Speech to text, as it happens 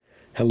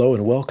Hello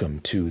and welcome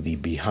to the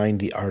Behind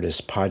the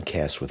Artist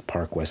podcast with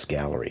Park West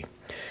Gallery.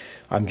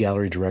 I'm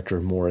Gallery Director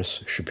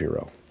Morris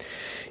Shapiro.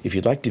 If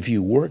you'd like to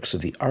view works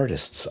of the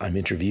artists I'm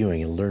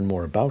interviewing and learn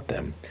more about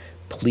them,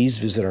 please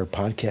visit our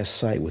podcast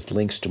site with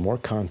links to more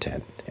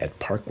content at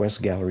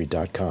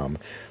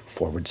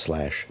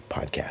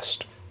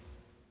parkwestgallery.com/podcast.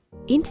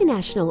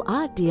 International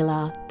art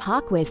dealer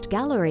Park West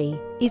Gallery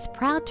is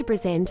proud to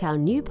present our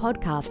new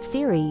podcast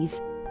series,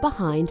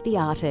 Behind the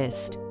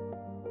Artist.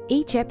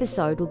 Each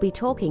episode will be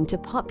talking to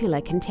popular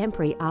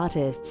contemporary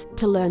artists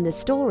to learn the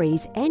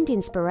stories and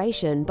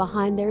inspiration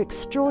behind their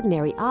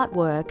extraordinary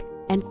artwork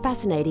and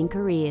fascinating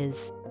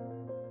careers.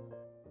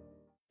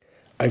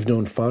 I've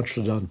known Fanch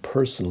Ledon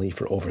personally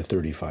for over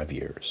 35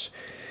 years.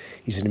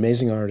 He's an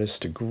amazing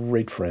artist, a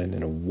great friend,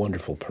 and a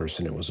wonderful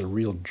person. It was a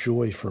real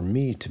joy for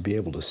me to be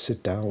able to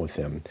sit down with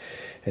him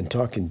and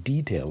talk in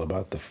detail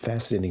about the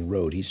fascinating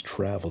road he's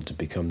traveled to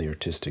become the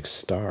artistic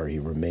star he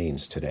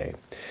remains today.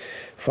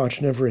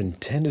 Fanch never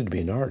intended to be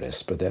an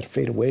artist, but that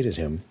fate awaited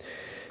him.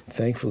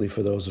 Thankfully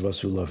for those of us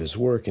who love his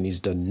work, and he's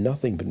done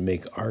nothing but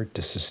make art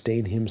to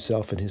sustain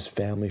himself and his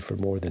family for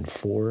more than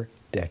 4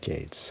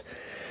 decades.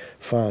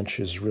 Fanch,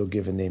 his real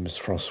given name is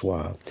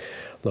Francois,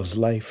 loves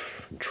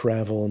life,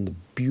 travel, and the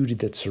beauty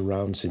that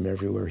surrounds him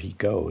everywhere he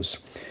goes.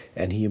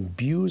 And he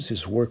imbues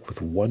his work with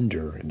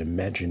wonder and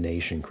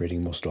imagination,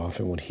 creating most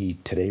often what he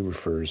today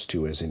refers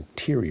to as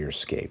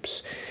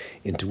interiorscapes,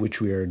 into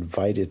which we are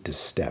invited to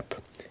step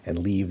and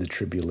leave the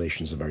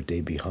tribulations of our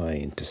day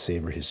behind to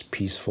savor his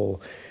peaceful,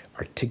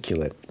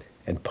 articulate,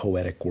 and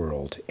poetic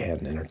world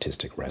and an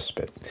artistic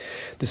respite.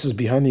 This is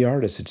Behind the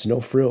Artist. It's no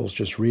frills,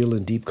 just real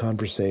and deep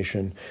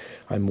conversation.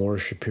 I'm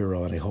Morris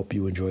Shapiro, and I hope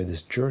you enjoy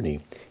this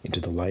journey into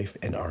the life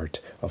and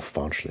art of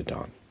Fanch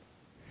Ledon.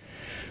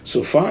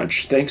 So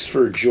Fanch, thanks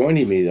for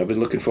joining me. I've been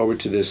looking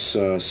forward to this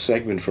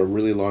segment for a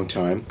really long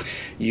time.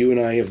 You and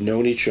I have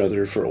known each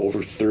other for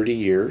over 30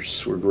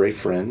 years. We're great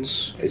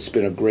friends. It's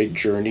been a great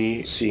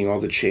journey seeing all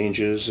the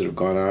changes that have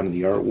gone on in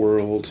the art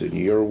world, in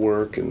your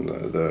work, and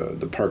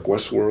the Park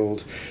West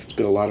world. It's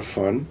been a lot of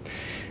fun.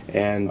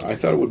 And I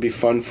thought it would be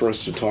fun for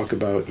us to talk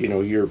about,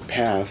 your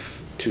path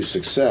to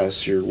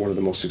success. You're one of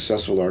the most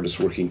successful artists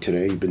working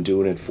today. You've been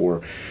doing it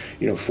for,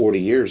 40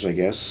 years, I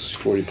guess,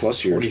 40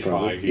 plus years 45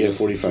 probably. Years, yeah,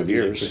 45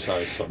 years.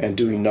 And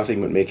doing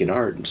nothing but making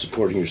art and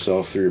supporting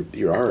yourself through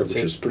your art, which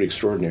is pretty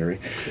extraordinary.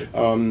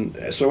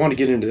 So I want to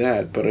get into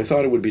that, but I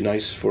thought it would be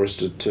nice for us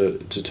to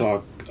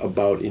talk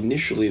about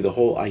initially the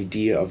whole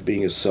idea of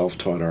being a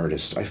self-taught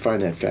artist. I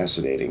find that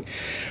fascinating.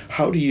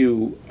 How do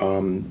you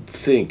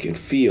think and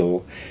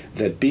feel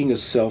that being a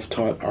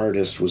self-taught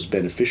artist was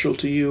beneficial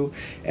to you,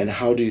 and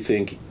how do you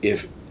think,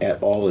 if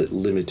at all, it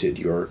limited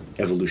your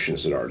evolution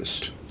as an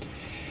artist?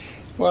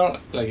 Well,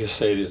 like you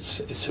said,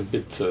 it's a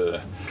bit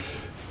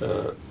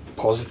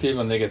positive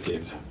and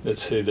negative.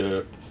 Let's say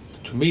to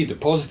me the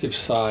positive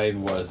side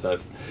was that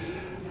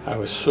I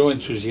was so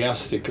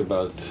enthusiastic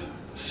about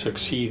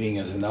succeeding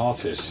as an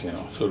artist,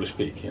 so to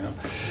speak,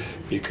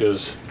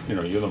 because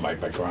my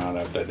background,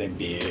 I've had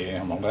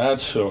MBA and all that.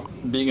 So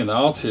being an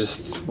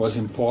artist was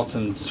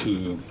important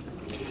to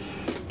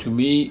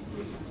me,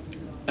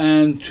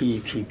 and to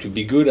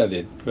be good at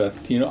it. But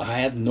I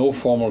had no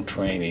formal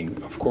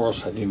training. Of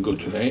course, I didn't go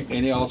to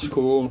any art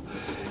school,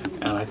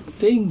 and I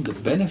think the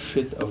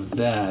benefit of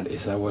that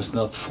is I was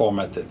not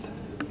formatted.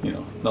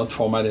 Not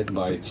formatted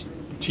by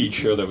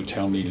teacher that would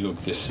tell me,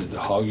 look, this is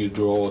how you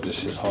draw,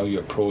 this is how you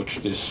approach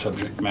this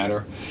subject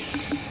matter.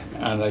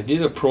 And I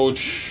did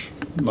approach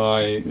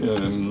my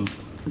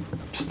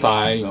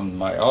style and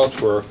my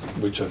artwork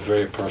with a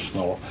very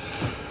personal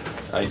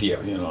idea.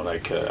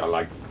 I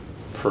like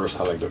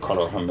the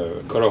color. I'm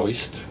a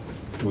colorist,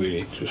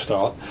 really, to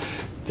start.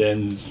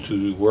 Then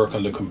to work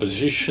on the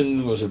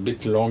composition was a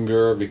bit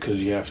longer because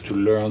you have to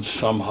learn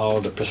somehow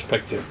the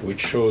perspective,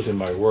 which shows in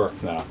my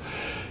work now,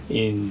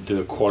 in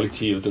the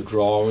quality of the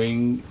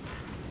drawing,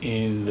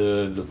 in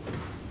the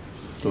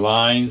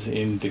lines,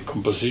 in the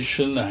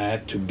composition.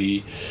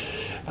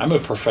 I'm a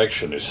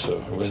perfectionist, so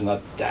it was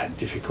not that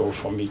difficult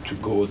for me to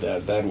go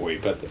that way.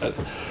 But at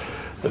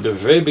the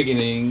very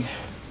beginning,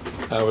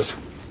 I was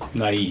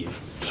naive,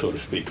 so to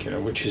speak,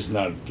 which is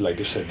not, like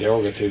you said,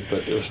 derogative,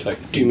 but it was like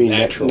Do you mean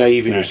natural,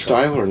 naive in your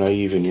style or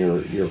naive in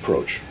your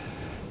approach?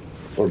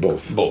 Or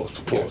both?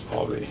 Both,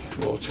 probably.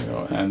 Both,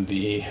 And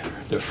the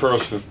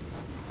first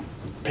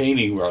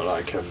painting were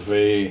like a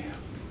very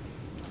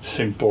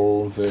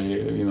simple,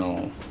 very,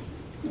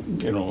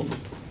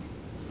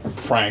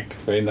 frank,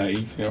 very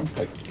naive,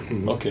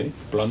 okay,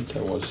 blunt.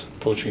 I was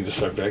approaching the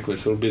subject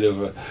with a little bit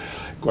of a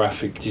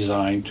graphic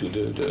design to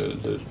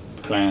the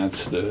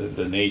plants,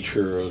 the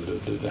nature,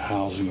 the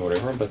housing,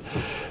 whatever. But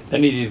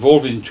then it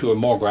evolved into a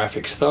more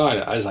graphic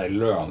style as I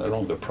learned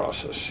along the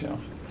process,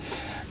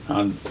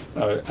 And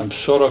I'm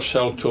sort of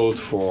self-taught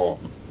for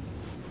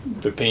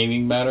the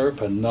painting matter,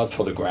 but not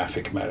for the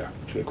graphic matter.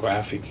 To the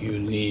graphic, you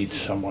need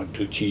someone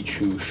to teach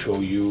you, show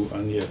you,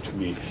 and you have to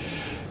be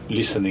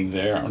listening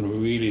there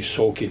and really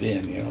soak it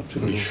in, to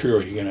be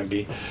sure you're going to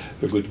be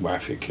a good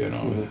graphic,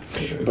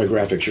 By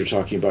graphics, you're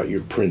talking about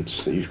your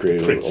prints that you've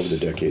created over the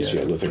decades,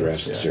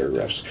 lithographs and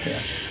serigraphs. Yeah.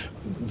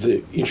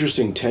 The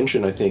interesting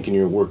tension, I think, in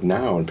your work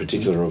now, in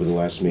particular over the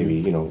last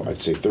maybe, I'd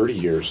say 30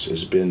 years,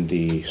 has been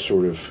the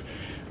sort of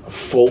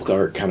folk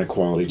art kind of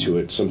quality to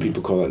it. Some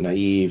people call it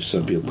naive,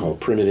 some people call it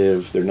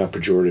primitive. They're not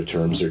pejorative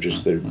terms, they're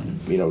just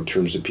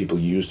terms that people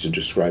use to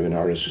describe an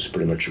artist who's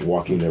pretty much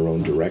walking their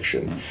own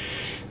direction.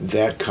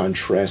 That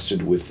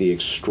contrasted with the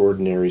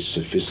extraordinary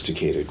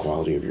sophisticated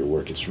quality of your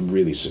work. It's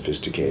really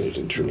sophisticated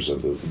in terms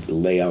of the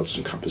layouts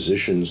and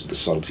compositions, the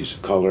subtleties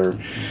of color.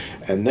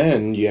 And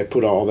then you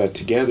put all that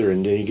together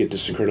and then you get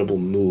this incredible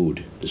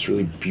mood, this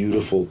really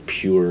beautiful,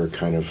 pure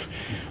kind of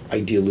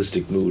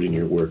idealistic mood in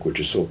your work, which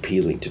is so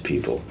appealing to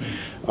people.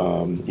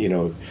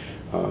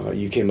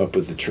 You came up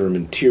with the term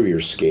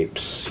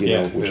interiorscapes,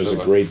 which is a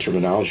great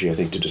terminology, I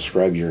think, to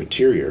describe your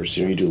interiors.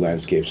 You do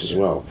landscapes as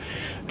well.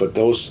 But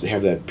those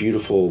have that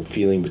beautiful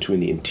feeling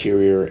between the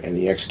interior and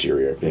the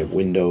exterior. They have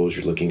windows,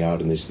 you're looking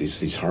out in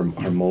these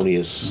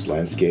harmonious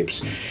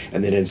landscapes.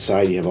 And then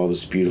inside you have all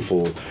this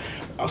beautiful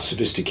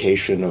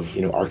sophistication of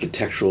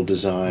architectural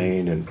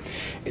design and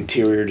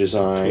interior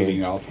design,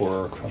 creating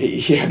artwork.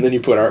 Yeah, and then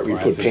you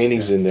put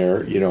paintings in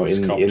there, in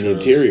the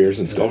interiors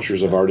and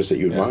sculptures of artists that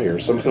you admire.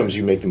 Sometimes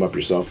you make them up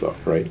yourself, though,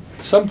 right?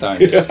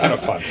 Sometimes it's kind of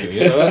fun too.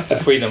 That's the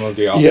freedom of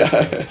the artist.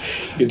 Yeah,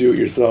 you can do it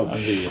yourself.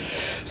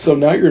 So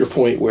now you're at a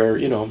point where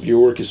your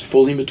work is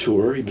fully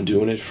mature. You've been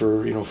doing it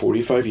for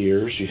 45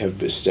 years. You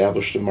have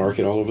established a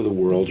market all over the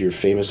world. You're a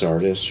famous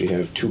artist. You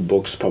have 2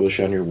 books published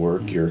on your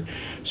work. Your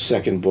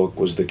second book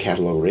was the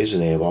Catalogue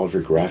raisonné of all of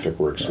your graphic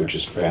works, which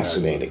is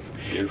fascinating.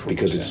 Beautiful,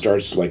 because it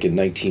starts like in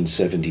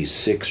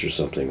 1976 or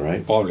something,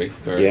 right? Probably.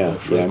 I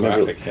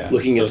remember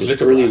looking at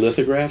those early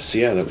lithographs.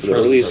 Yeah, the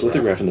earliest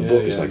lithograph in the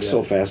book is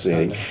so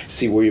fascinating.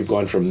 See where you've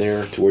gone from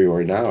there to where you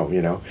are now,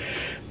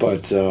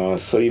 But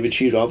so you've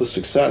achieved all the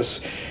success.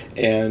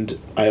 And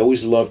I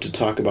always love to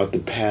talk about the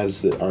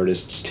paths that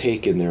artists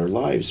take in their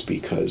lives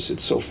because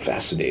it's so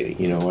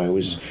fascinating. I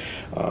always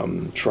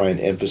try and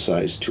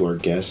emphasize to our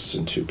guests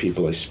and to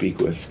people I speak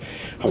with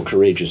how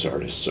courageous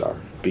artists are,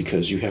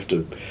 because you have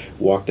to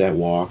walk that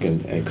walk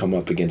and come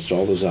up against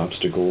all those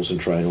obstacles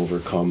and try and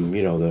overcome,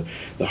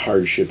 the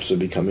hardships of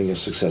becoming a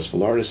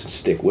successful artist and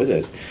stick with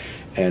it.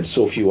 And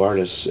so few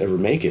artists ever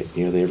make it.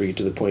 They ever get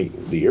to the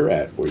point that you're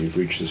at, where you've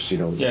reached this, the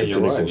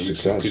pinnacle of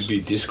success. You could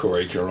be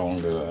discouraged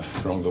along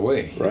the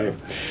way. Right.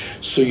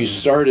 So you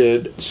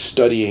started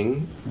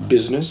studying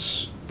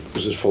business.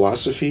 Was it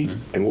philosophy?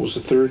 And what was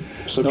the third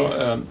subject?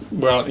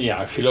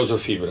 No,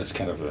 philosophy, but it's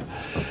kind of a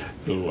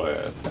little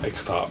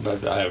extra.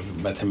 But I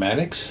have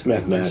mathematics,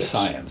 and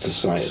science.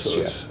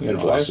 And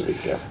philosophy,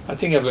 I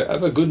think I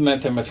have a good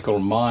mathematical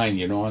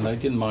mind, and I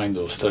didn't mind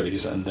those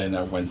studies. And then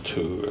I went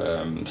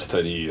to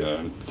study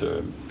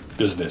the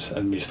business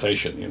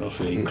administration,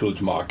 so it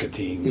includes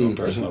marketing,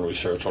 personal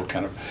research, all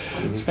kind of,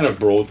 it's kind of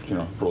broad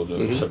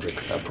subject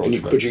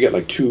approach. But you get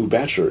like 2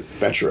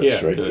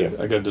 bachelorettes, right?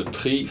 I got the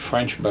 3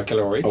 French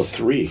baccalaureates. Oh,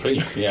 3?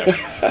 3, yeah.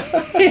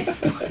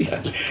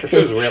 It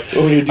was weird.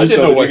 Well, when you do I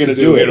didn't know what you're to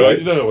do it, right?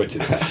 You don't know what to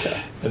do.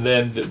 And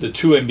then the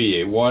 2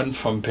 MBA, one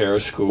from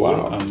Paris School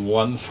and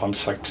one from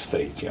Sac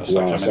State,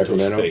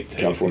 Sacramento State,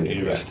 California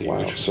University. Wow.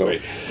 Which was So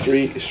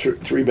great.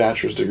 3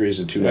 bachelor's degrees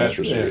and 2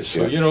 master's degrees.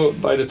 So,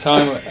 by the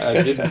time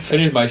I didn't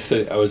finish my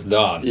study, I was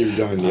done. You're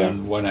done, yeah.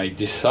 And when I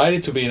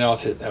decided to be an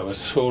artist, it was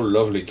so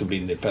lovely to be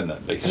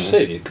independent. Like you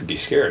said, it could be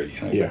scary.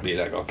 It could be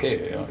like,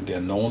 the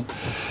unknown.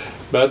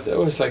 But it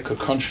was like a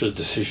conscious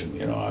decision.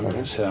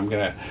 I said,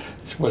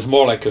 it was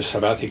more like a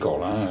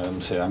sabbatical. I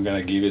said, I'm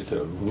going to give it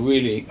a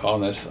really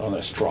honest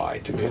try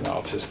to be an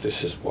artist.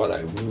 This is what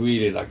I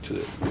really like to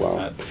do.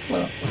 Wow.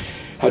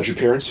 How'd your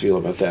parents feel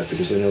about that?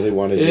 Because I know they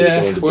wanted you to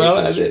go into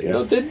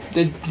business.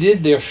 They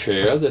did their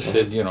share. They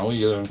said,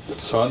 your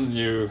son,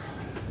 you're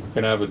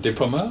going to have a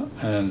diploma,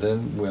 and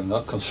then we're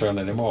not concerned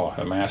anymore.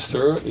 A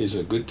master is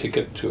a good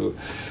ticket to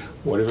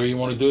whatever you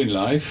want to do in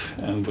life,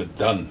 and we're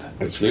done.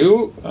 That's great.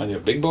 You and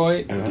your big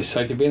boy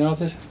decide to be an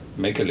artist,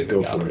 make a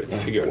living out of it.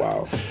 Figure it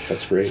out. Wow,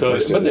 that's great. So,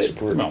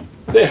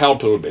 they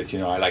helped a little bit.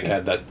 I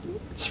had that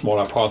small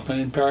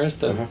apartment in Paris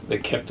that they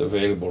kept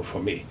available for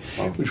me,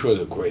 which was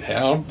a great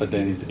help. But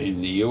then in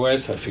the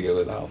US, I figured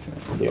it out.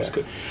 It was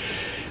good.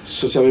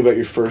 So tell me about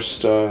your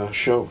first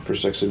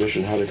first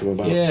exhibition. How did it come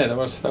about? Yeah, that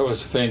was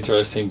very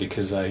interesting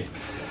because I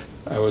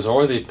was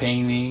already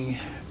painting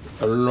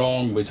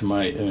along with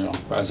my,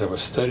 as I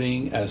was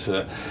studying, as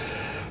a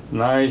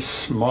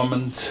nice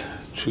moment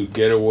to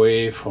get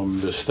away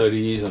from the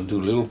studies and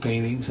do little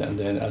paintings. And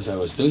then as I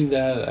was doing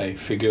that, I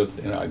figured,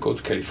 I go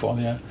to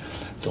California,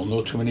 don't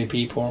know too many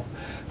people.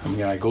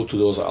 I go to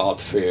those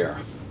art fair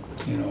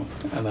you know,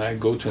 and I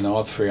go to an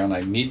art fair and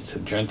I meet a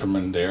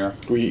gentleman there.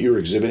 You were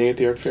exhibiting at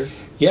the art fair?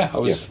 Yeah, I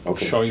was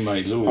okay. showing my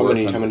little How work.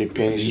 many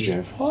paintings did you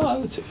have? Oh, I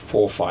would say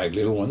 4 or 5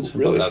 little ones.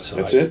 Really? That's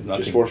it? Nothing,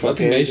 Just 4 or 5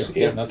 nothing paintings? major.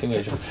 Yeah, nothing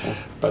major.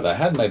 But I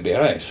had my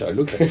beret, so I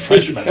looked like a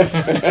freshman.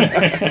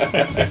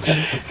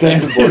 So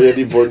that's important. You had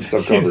the important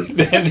stuff covered.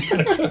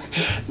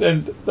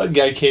 then that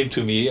guy came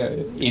to me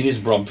in his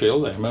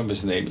Bromfield. I remember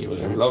his name. He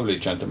was a lovely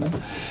gentleman,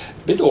 a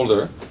bit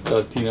older,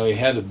 but you know he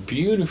had a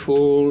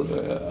beautiful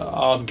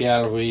art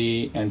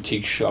gallery,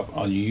 antique shop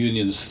on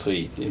Union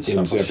Street in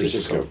San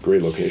Francisco.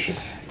 Great location.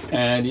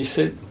 And he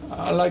said,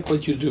 I like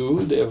what you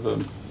do. They have a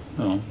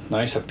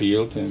nice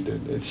appeal, and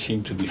they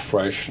seem to be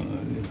fresh.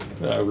 And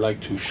I would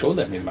like to show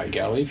them in my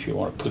gallery if you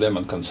want to put them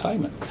on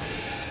consignment.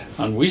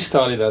 And we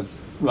started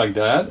like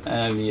that,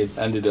 and it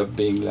ended up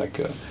being like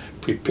a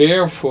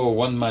prepare for a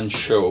one-man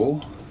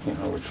show, you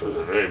know, which was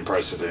a very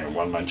impressive thing, a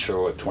one-man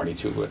show at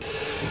 22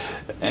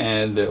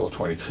 and or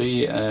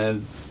 23,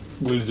 and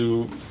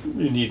you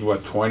need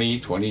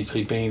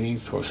 23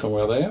 paintings or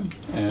somewhere there,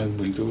 and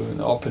we'll do an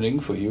opening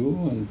for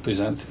you and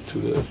present it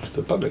to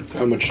the public.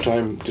 How much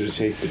time did it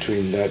take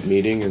between that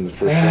meeting and the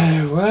first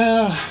show?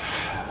 Well,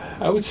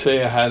 I would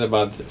say I had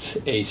about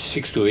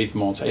 6 to 8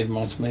 months, 8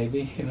 months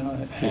maybe, you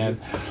know. And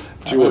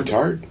you worked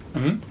hard?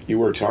 Mm-hmm. You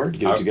worked hard to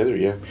get it together,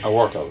 yeah. I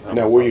worked out.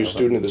 Now, were you a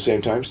student at the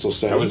same time, still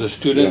studying? I was a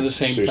student at the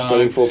same time. So you're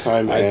studying full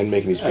time and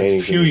making these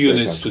paintings. A few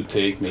units to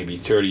take, maybe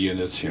 30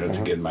 units, you know,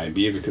 to get my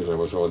BA because I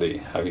was already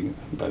having.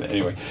 But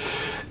anyway,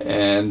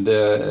 and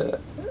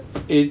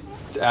it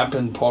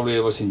happened probably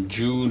it was in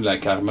June.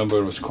 Like I remember,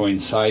 it was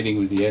coinciding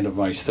with the end of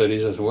my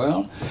studies as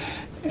well,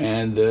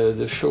 and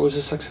the show was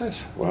a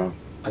success. Wow.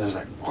 And I was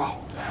like,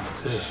 wow,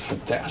 this is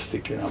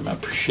fantastic. You know, I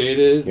appreciate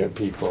it. Yep.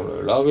 People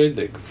love it.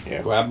 They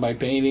grab my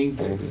painting.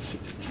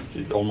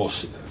 It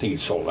almost, I think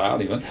it sold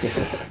out even.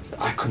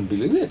 I couldn't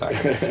believe it. I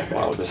said,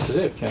 wow, this is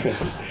it.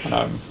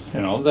 Yeah. You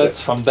know, that's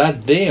from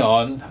that day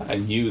on, I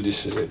knew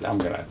this is it. I'm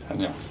gonna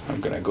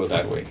go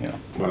that way. You know,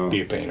 wow.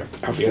 Be a painter.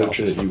 How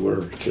fortunate you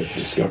were to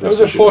discover. It was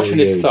a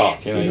fortunate age,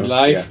 start, you know, in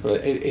life. Yeah.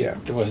 But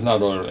it was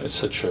not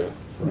such a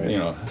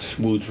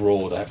smooth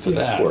road after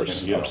that. Of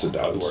course, you know, ups and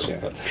downs,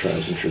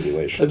 trials and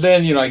tribulations. But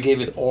then, you know, I gave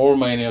it all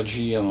my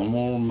energy and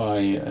all my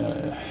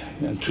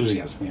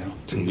enthusiasm, you know,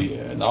 to be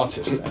an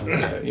artist.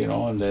 And, you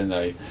know, and then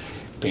I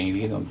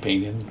painted and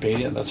painted and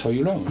painted, and that's how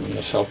you learn, you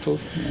know, self-taught.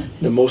 You know.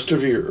 Now, most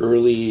of your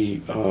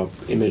early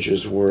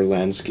images were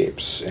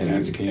landscapes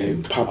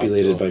and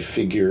populated by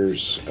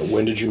figures.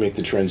 When did you make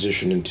the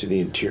transition into the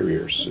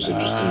interiors? Is it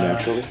just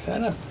naturally?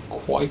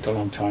 Quite a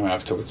long time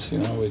afterwards, you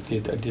know. I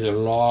did a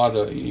lot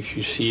of, if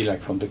you see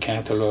like from the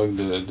catalog,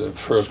 the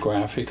first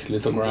graphics,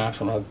 lithographs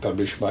were not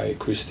published by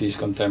Christie's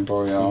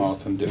Contemporary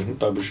Art and different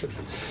publishers.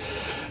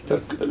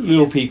 That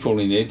little people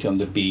in it on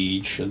the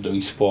beach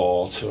doing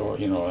sports or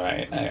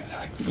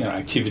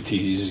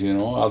activities, you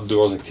know,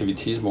 outdoors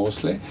activities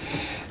mostly.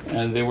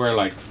 And they were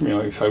like, you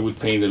know, if I would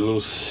paint a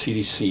little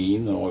city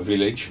scene or a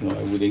village, you know,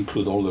 I would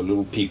include all the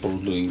little people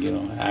doing, you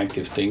know,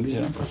 active things,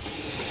 you know.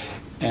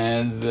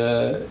 And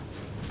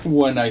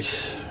when I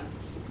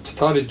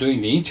started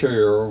doing the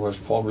interior was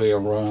probably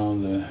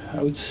around,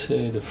 I would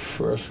say the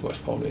first was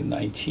probably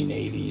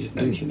 1980s,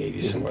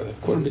 somewhere,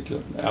 quite a bit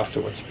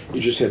afterwards.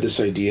 You just had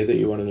this idea that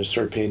you wanted to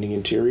start painting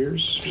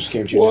interiors? Just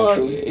came to you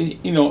naturally?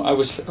 You know, I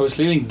was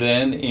living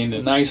then in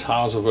a nice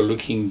house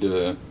overlooking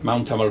the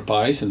Mount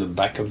Tamalpais in the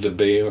back of the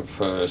bay of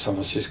San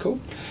Francisco,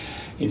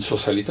 in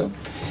Sausalito.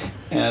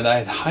 And I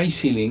had high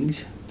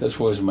ceilings. That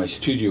was my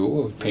studio.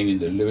 I was painting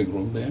the living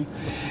room there.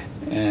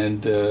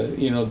 And,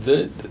 you know,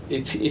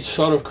 it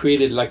sort of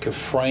created like a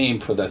frame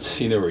for that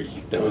scenery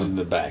that was in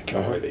the back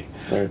already.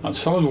 Right. And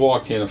someone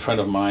walked in, a friend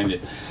of mine,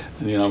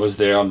 and, you know, I was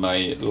there on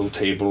my little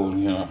table,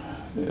 you know,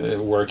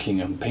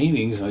 working on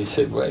paintings, and he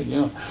said, well,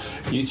 you know,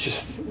 it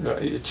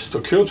just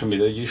occurred to me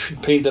that you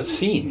should paint that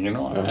scene, you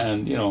know,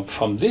 and, you know,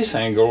 from this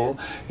angle,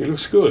 it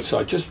looks good. So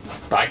I just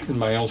backed in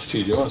my own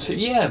studio and said,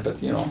 yeah,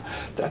 but, you know,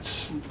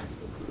 that's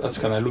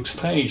going to look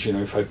strange, you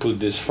know, if I put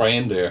this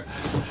frame there.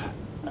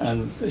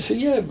 And they said,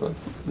 yeah, but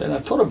then I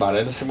thought about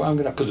it. I said, well, I'm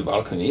going to put a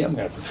balcony, I'm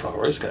going to put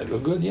flowers, it's going to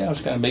look good. Yeah, I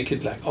was going to make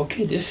it like,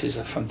 okay, this is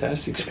a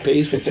fantastic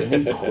space with an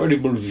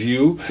incredible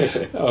view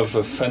of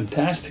a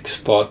fantastic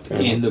spot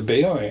in the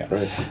Bay Area.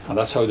 Right. And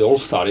that's how it all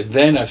started.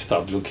 Then I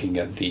started looking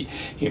at the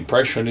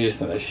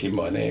Impressionists, and I see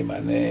Monet,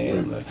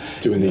 and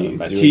doing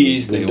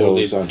Matisse, the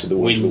windows onto the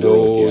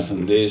windows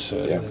and this,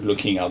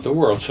 looking out the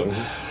world. So.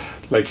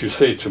 Like you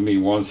say to me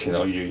once, you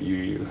know,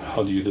 you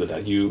how do you do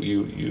that?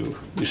 You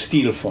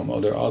steal from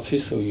other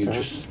artists, or you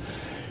just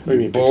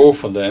borrow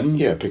from them?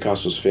 Yeah,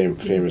 Picasso's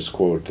famous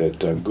quote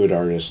that good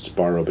artists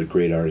borrow, but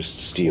great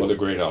artists steal. Well, the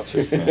great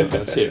artist,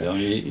 that's it. I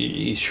mean,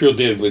 he sure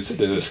did with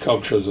the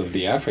sculptures of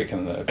the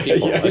African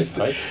people. Yeah,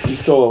 right? He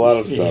stole a lot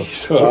of stuff. He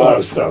stole a lot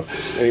of stuff.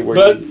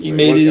 But he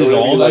made it his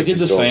own. I did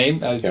the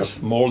same. I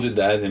just molded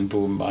that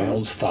into my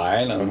own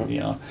style, and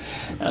you know,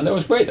 and that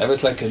was great. That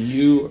was like a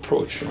new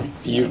approach.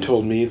 You've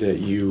told me that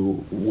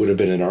you would have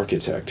been an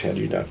architect had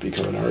you not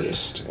become an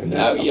artist, and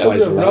that I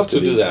would have loved to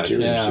do that.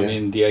 interiors, I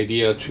mean, the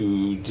idea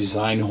to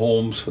design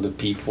homes for the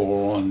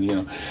people,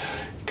 and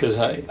because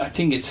I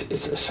think it's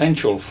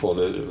essential for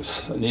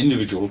an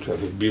individual to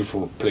have a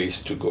beautiful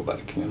place to go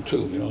back to,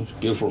 a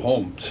beautiful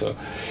home. So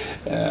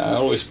I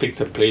always pick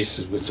the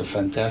places with a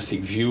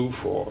fantastic view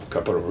for a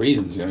couple of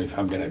reasons. If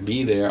I'm going to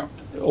be there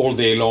all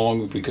day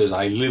long because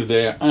I live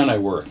there and I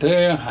work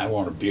there, I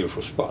want a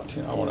beautiful spot.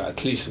 I want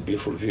at least a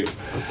beautiful view.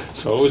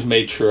 So I always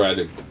made sure I had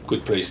a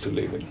good place to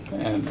live in.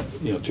 And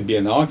to be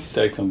an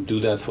architect and do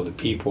that for the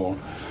people,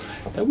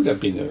 that would have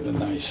been a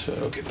nice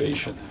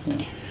occupation.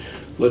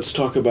 Let's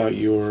talk about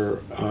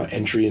your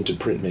entry into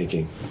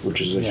printmaking, which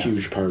is a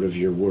huge part of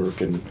your work,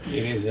 and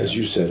it is, as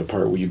you said, a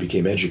part where you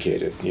became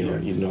educated. You're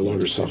no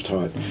longer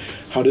self-taught.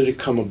 How did it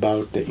come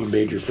about that you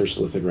made your first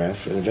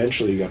lithograph, and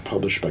eventually you got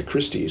published by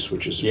Christie's,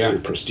 which is very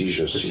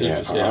prestigious.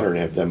 Honor to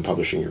have them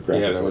publishing your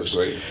graphic that works.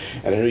 was great.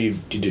 And I know you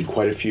did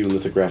quite a few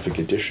lithographic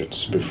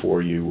editions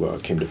before you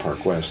came to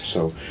Park West.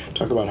 So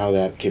talk about how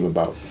that came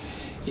about.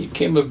 It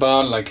came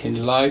about like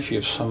in life. You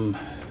have some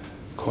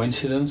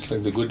coincidence,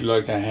 like the good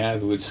luck I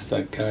had with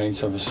that guy in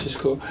San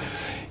Francisco.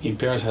 In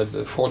Paris, I had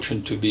the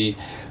fortune to be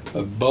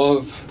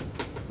above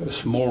a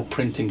small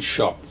printing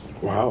shop.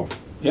 Wow.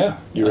 Yeah.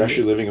 You were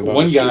actually living above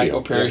one the guy studio.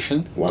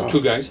 operation, Wow. or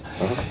two guys.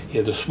 He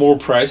had a small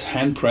press,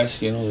 hand press,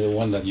 the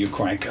one that you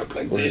crank up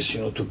like this,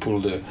 to pull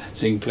the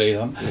zinc plate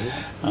on.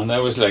 And I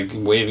was like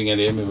waving at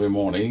him every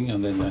morning.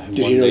 And then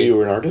Did he know you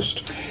were an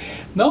artist?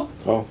 No.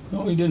 Oh.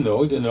 No, he didn't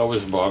know. He didn't know I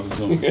was above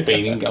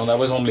painting. And I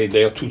was only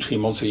there 2-3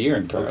 months a year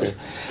in Paris. Okay.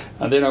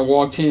 And then I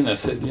walked in. I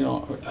said,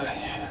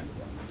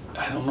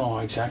 I don't know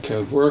exactly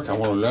how it works. I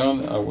want to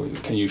learn.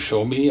 Can you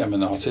show me? I'm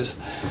an artist.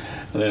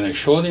 And then I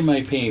showed him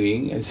my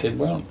painting and said,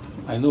 well,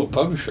 I know a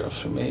publisher,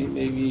 so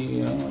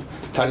maybe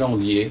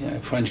Talandier, a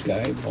French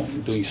guy,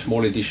 doing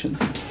small edition.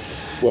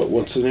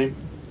 What's the name?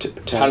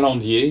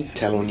 Talandier.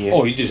 Talonnier.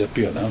 Oh, he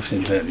disappeared now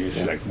since then.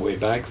 It's like way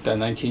back,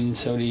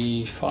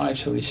 1975,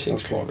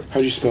 76 probably. How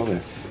do you spell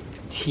that?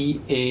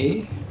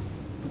 Tallandier.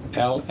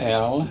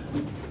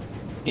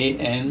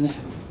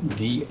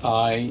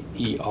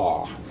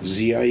 Z-I-E-R?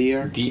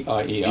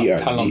 D-I-E-R.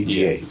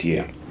 Talandier.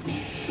 D-A.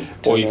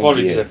 Or he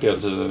probably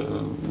disappeared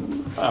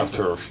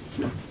after,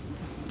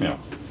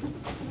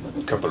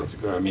 a couple of,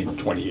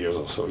 20 years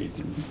or so.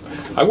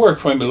 I worked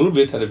for him a little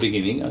bit at the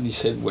beginning, and he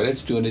said, well,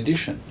 let's do an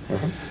edition.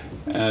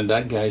 And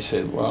that guy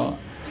said, well,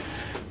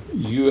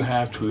 you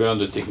have to learn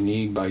the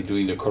technique by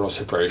doing the color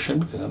separation,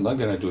 because I'm not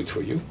going to do it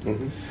for you.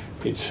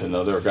 It's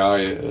another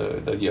guy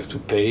that you have to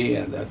pay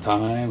at that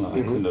time.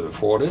 I couldn't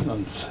afford it,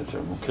 and I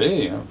said,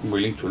 okay, I'm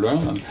willing to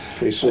learn.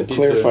 Okay, so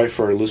clarify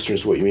for our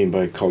listeners what you mean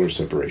by color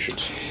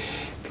separations.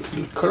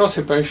 Color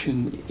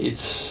separation,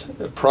 it's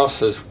a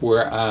process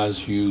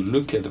whereas you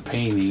look at the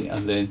painting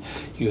and then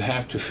you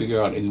have to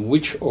figure out in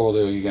which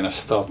order you're going to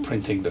start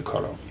printing the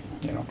color.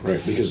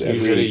 Right, because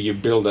usually you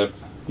build up.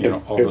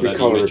 Every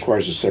color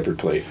requires a separate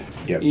plate.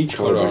 Yep. Each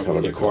color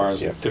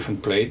requires a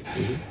different plate,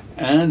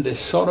 and they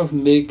sort of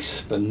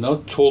mix, but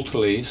not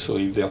totally. So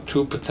if they're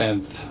too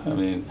potent,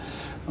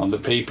 on the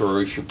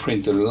paper, if you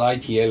print a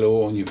light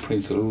yellow and you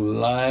print a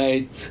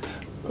light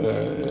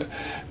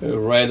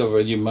red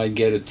over, you might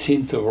get a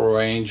tint of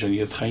orange, and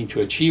you're trying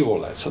to achieve all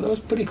that. So that was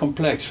pretty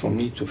complex for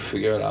me to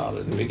figure it out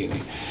at the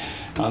beginning.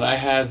 And I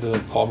had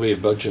probably a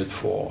budget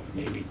for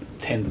maybe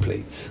 10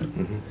 plates.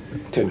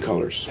 10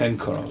 colors. 10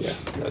 colors. Yeah.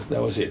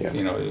 That was it. Yeah.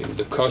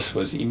 The cost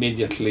was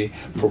immediately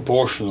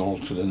proportional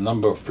to the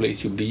number of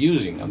plates you'd be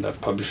using. And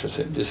that publisher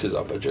said, this is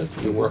our budget,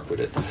 you work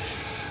with it.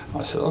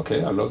 I said,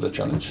 okay, I love the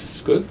challenge,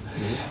 it's good.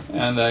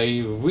 And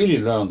I really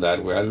learned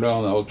that way. I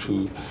learned how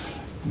to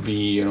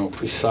be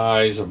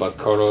precise about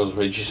colors,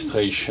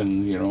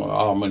 registration,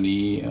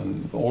 harmony,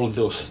 and all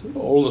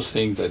those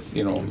things that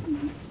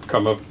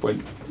come up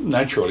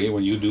naturally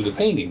when you do the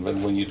painting. But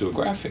when you do a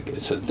graphic,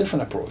 it's a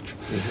different approach.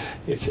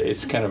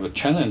 It's kind of a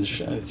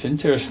challenge, and it's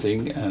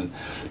interesting, and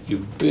you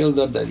build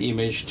up that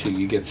image till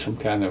you get some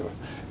kind of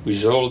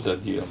result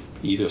that you're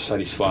either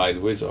satisfied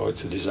with or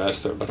it's a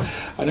disaster. But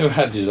I never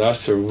had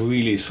disaster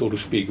really, so to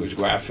speak, with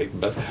graphic.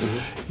 But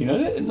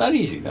not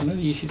easy. They're not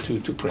easy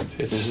to print.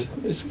 It's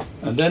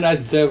and then I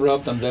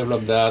developed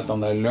that,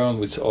 and I learned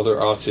with other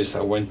artists.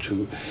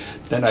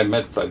 Then I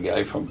met that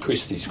guy from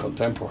Christie's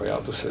Contemporary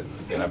Art who said,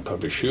 "Can I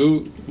publish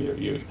you?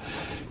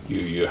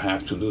 You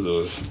have to do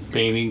those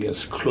painting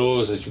as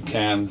close as you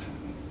can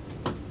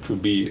to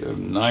be a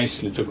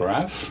nice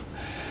lithograph."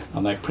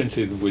 And I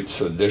printed with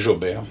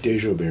Desjobert.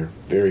 Desjobert,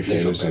 very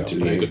famous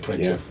atelier. Very good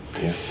printer.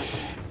 Yeah.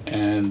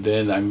 And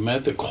then I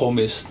met a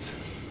chromist,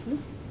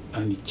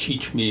 and he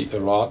taught me a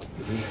lot.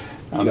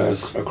 And now,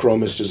 a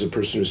chromist is a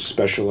person who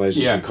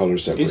specializes in color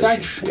separation.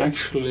 He's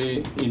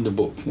actually in the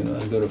book.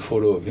 I got a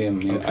photo of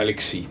him,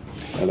 Alexis.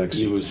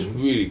 He was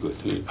really good.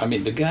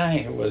 The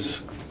guy was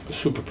a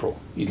super pro.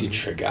 He did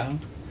Chagall.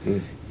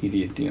 He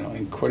did,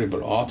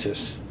 incredible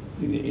artists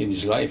in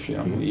his life.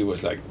 He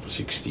was like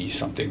 60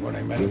 something when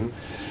I met him.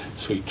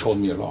 So he told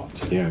me a lot.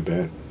 Yeah, I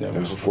bet. That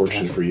was a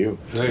fortune for you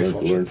to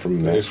learn from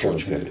a master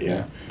like that.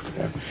 Yeah.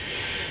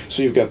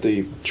 So you've got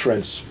the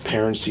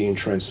transparency and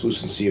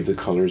translucency of the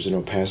colors and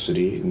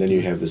opacity, and then you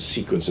have the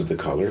sequence of the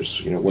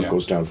colors. What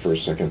goes down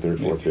first, second, third,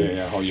 fourth,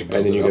 fifth. How you build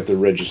and then you it got the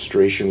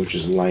registration, which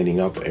is lining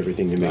up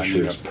everything to make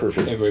sure it's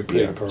perfect.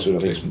 So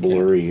nothing's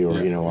blurry or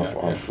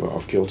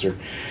off kilter.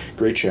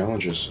 Great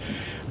challenges.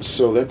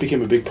 So that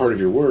became a big part of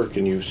your work,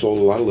 and you sold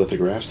a lot of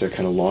lithographs. That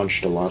kind of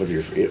launched a lot of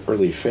your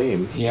early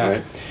fame. Yeah.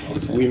 Right?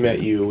 Okay. We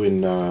met you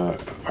in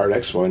Art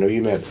Expo. I know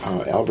you met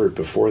Albert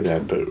before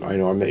that, but I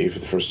know I met you for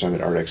the first time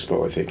at Art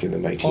Expo, I think, in the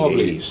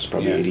 1980s,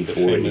 probably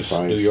 84,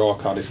 85. New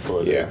York Art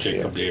Expo, the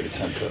Jacob David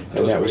Center.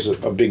 And that was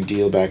a big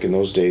deal back in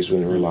those days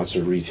when there were lots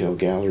of retail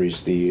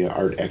galleries. The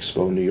Art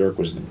Expo in New York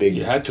was the big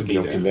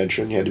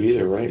convention. You had to be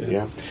there, right?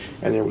 Yeah.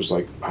 And there was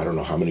I don't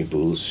know how many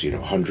booths,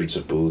 hundreds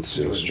of booths.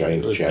 It was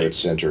giant Javits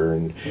Center.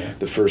 And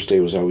the first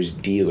day was always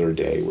dealer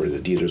day, where the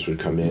dealers would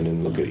come in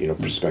and look at,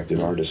 prospective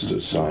artists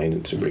to sign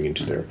and to bring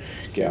into their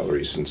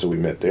galleries. And so we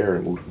met there,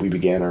 and we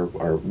began our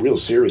real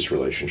serious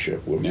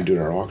relationship when we were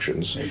doing our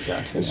auctions.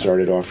 Exactly. And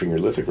started offering your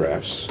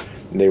lithographs.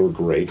 And they were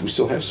great. We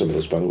still have some of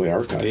those, by the way,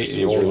 archived.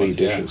 Those early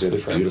editions. They're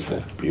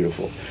beautiful,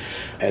 beautiful.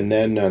 And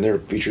then they're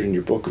featured in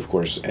your book, of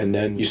course. And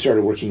then you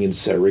started working in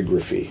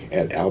serigraphy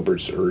at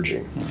Albert's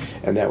urging.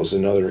 And that was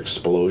another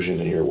explosion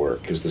in your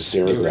work, because the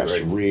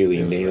serigraphs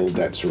really nailed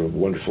that sort of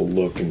wonderful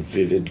look and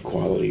vivid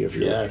quality of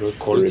your the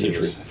quality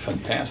was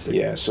fantastic.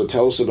 Yeah, so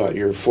tell us about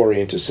your foray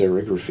into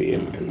serigraphy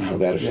and how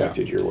that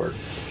affected your work.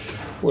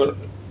 Well,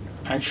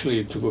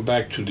 actually, to go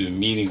back to the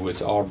meeting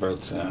with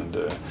Albert and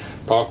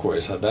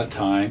Parkwest at that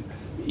time,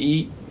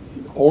 he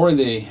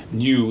already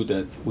knew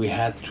that we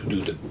had to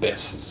do the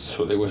best,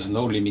 so there was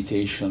no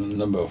limitation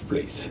number of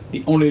plates.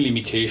 The only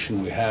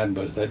limitation we had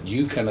was that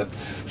you cannot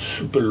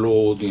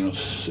superload,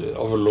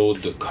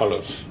 overload the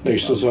colors. No, you're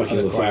still talking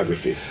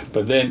lithography.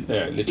 But then,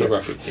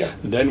 lithography. Yeah.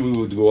 Then we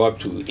would go up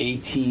to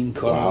 18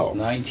 colors,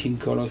 19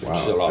 colors, which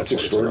is a lot. That's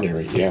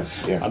extraordinary, yeah.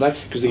 And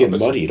that's because they get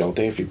muddy, don't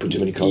they, if you put too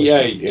many colors? Yeah,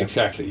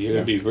 exactly. You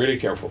have to be really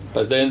careful.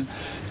 But then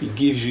it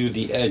gives you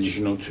the edge,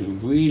 to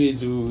really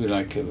do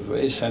a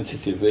very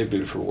sensitive, very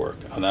beautiful work.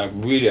 And I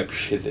really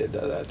appreciated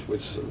that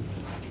with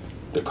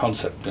the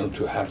concept,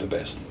 to have the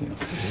best.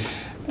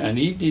 And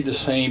he did the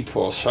same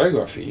for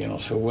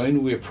serigraphy. So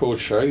when we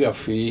approached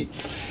serigraphy,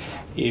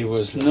 it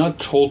was not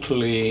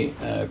totally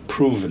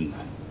proven,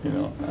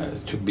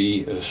 to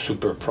be a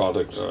super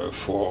product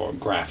for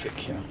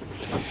graphic.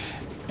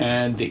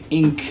 And the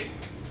ink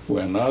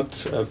were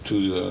not up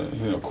to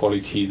the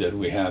quality that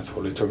we had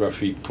for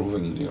lithography,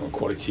 proven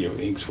quality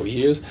of inks for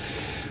years.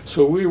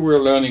 So we were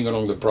learning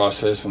along the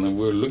process, and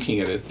we were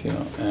looking at it,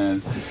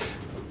 and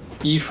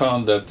he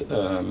found that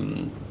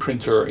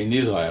printer in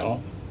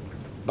Israel.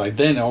 By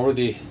then, I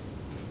already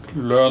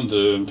learned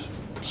the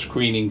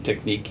screening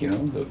technique,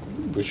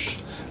 which is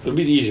a little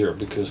bit easier,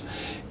 because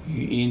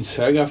in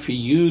serigraphy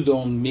you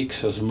don't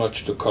mix as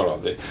much the color.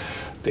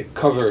 They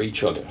cover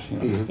each other.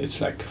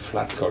 It's like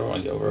flat color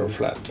on the over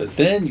flat. But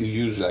then you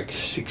use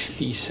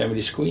 60,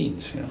 70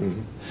 screens.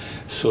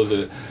 So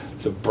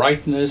the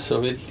brightness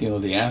of it,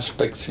 the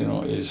aspects,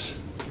 is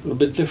a little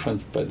bit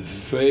different, but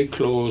very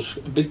close,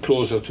 a bit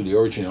closer to the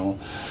original,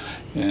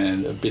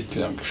 and a bit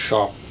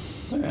sharp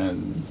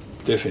and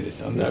definite.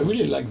 And I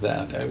really like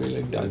that. I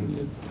really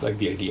like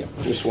the idea.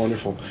 It's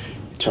wonderful.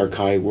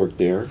 Tarkai worked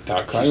there.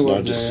 He's now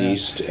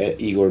deceased.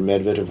 Igor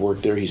Medvedev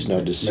worked there. He's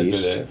now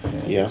deceased.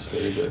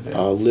 Very good,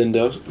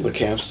 Linda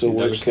LeCamp still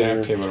works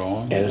there. Came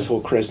along.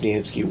 Anatole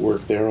Krasniansky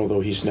worked there,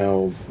 although he's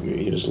now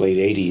in his late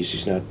 80s.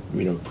 He's not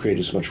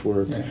created as much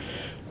work.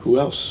 Who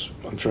else?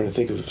 I'm trying to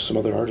think of some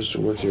other artists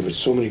who worked there, but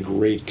so many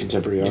great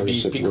contemporary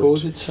artists have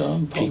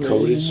worked.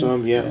 Pico did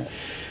some. Yeah.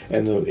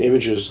 And the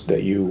images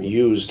that you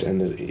used and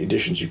the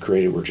editions you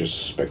created were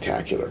just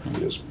spectacular.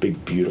 Those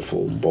big,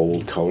 beautiful,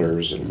 bold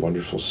colors and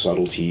wonderful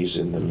subtleties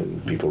in them,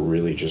 and people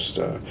really just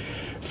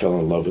fell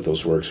in love with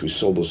those works. We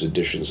sold those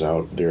editions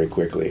out very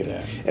quickly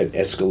at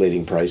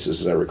escalating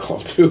prices, as I recall,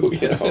 too.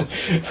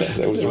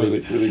 That was a really,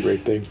 really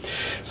great thing.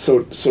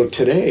 So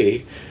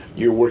today,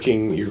 your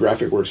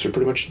graphic works are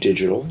pretty much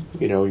digital.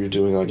 You're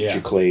doing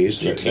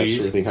Giclées, that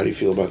sort of thing. How do you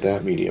feel about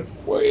that medium?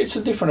 Well, it's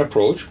a different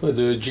approach, but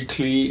the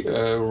Giclée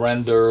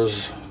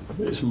renders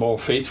is more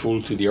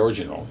faithful to the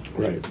original.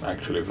 Right.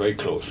 Actually, very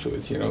close to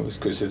it,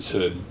 because it's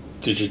a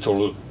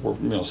digital,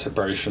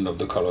 separation of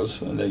the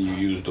colors, and then you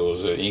use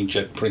those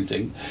inkjet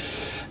printing.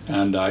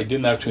 And I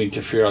didn't have to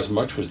interfere as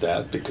much with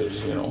that, because,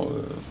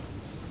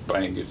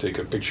 you take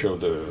a picture of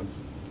the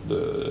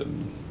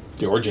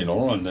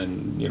original, and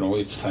then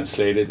it's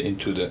translated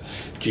into the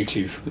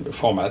Giclée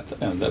format,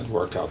 and that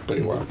worked out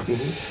pretty well.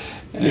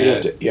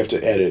 You have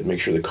to edit, make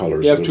sure the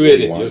colors. You have to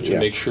edit. You have to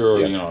make sure.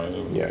 You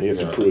have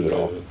to prove it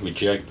all.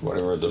 Reject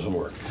whatever doesn't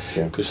work.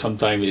 Because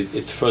sometimes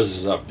it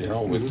fuzzes up.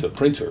 With the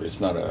printer, it's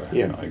not a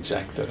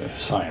exact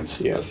science.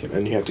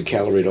 And you have to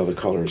calibrate all the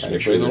colors, make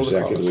sure they're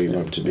exactly the way you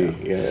want them to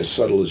be. As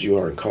subtle as you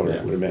are in color,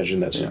 I would imagine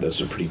that's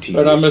a pretty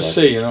tedious. But I must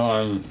say,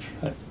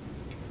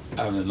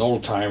 I'm an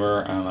old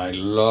timer, and I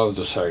love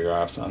the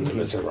serigraph and the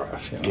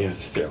lithograph.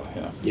 Still.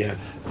 Yeah.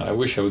 And I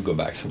wish I would go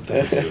back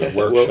sometime to a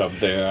workshop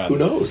there. And who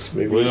knows?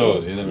 Maybe. Who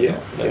knows? You never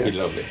know. That'd be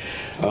lovely.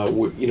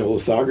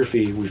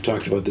 Lithography. We've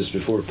talked about this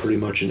before. Pretty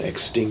much an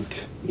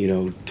extinct,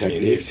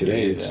 technique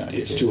today.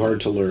 It's too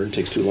hard to learn.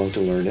 Takes too long to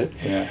learn it.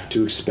 Yeah.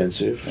 Too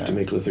expensive to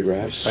make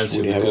lithographs.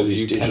 When you have all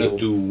these digital. Cannot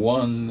do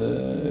one.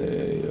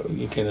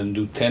 You cannot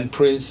do 10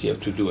 prints. You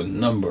have to do a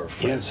number of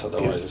prints.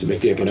 Otherwise, to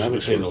make the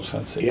economics work. No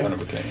sense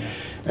economically.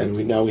 And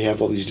now we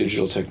have all these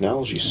digital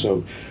technologies,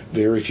 so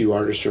very few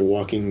artists are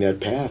walking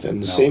that path.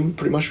 And the same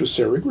pretty much with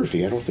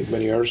serigraphy. I don't think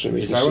many artists are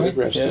making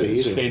serigraphs today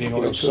either. Fading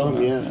away some,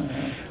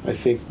 I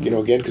think,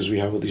 again, because we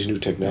have all these new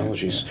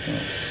technologies.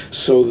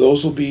 So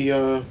those will be,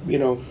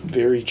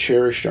 very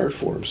cherished art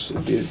forms.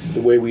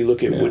 The way we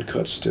look at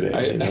woodcuts today.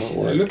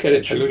 I look at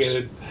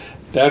it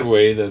that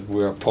way, that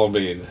we're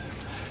probably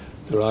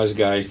the last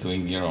guys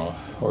doing,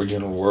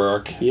 original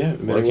work,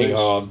 working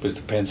hard with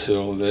the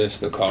pencil,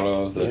 the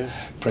color, the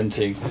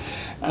printing,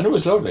 and it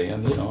was lovely.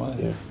 And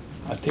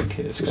I think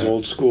it's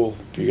old school.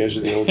 You guys are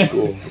the old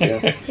school,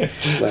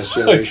 last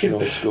generation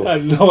old school. I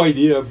have no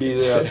idea I'll be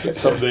there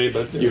someday,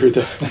 but you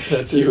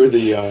were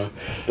the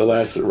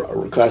last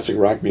classic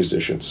rock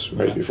musicians,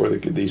 right before the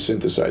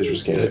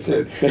synthesizers came. That's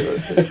it.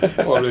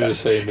 Probably the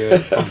same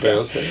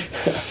comparison.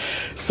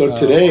 So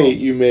today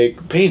you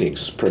make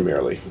paintings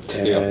primarily,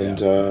 and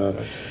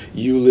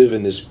you live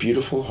in this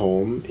beautiful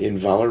home in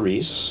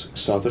Vallauris,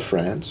 south of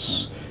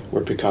France,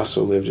 where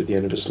Picasso lived at the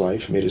end of his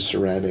life, made his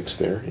ceramics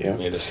there.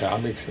 Made his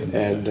ceramics in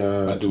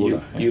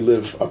Madura. You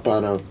live up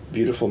on a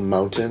beautiful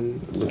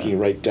mountain, looking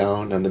right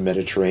down on the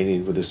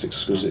Mediterranean with this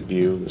exquisite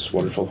view, this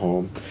wonderful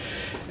home.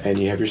 And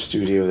you have your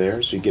studio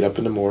there, so you get up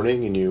in the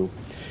morning and you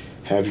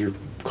have your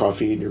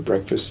coffee and your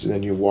breakfast, and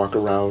then you walk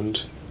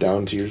around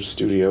down to your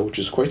studio, which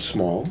is quite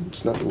small.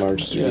 It's not a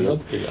large studio.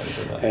 Not big.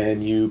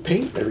 And you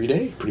paint every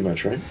day, pretty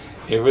much, right?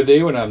 Every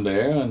day when I'm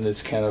there, and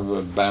it's kind of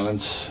a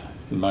balance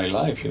in my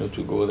life,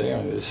 to go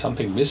there. There's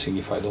something missing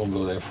if I don't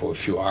go there for a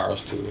few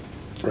hours to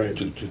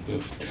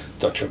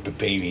touch up a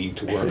painting,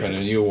 to work on a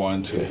new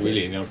one, to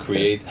really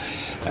create.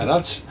 And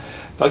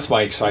that's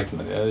my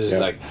excitement. It's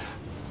like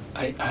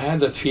I had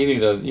that feeling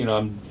that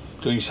I'm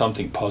doing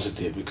something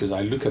positive, because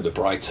I look at the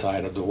bright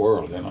side of the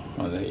world.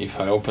 And if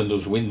I open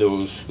those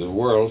windows to the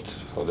world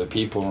for the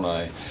people, and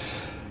I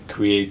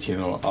create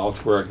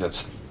artwork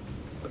that's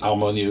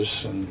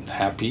harmonious and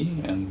happy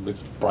and with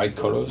bright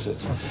colors,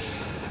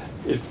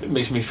 it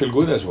makes me feel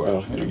good as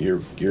well.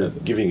 You're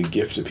giving a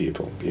gift to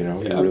people, you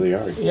really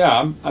are.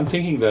 Yeah, I'm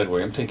thinking that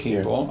way. I'm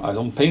thinking, well, I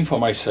don't paint for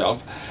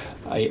myself.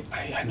 I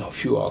know a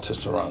few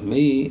artists around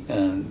me,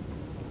 and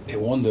they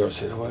wonder, I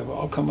said, well,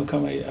 how come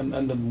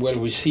I'm well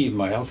received,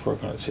 my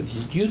artwork? And I said,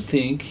 do you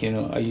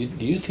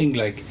think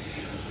like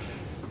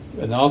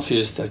an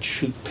artist that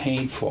should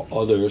paint for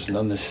others,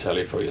 not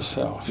necessarily for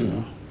yourself,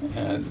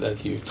 and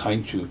that you're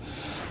trying to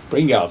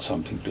bring out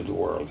something to the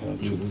world,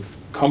 to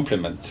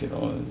complement,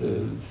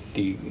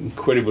 the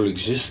incredible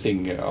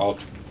existing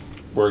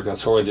artwork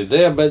that's already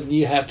there, but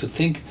you have to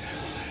think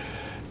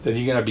that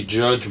you're going to be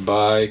judged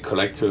by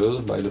collectors,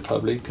 by the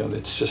public, and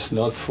it's just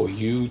not for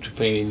you to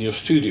paint in your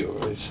studio.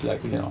 It's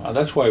like, and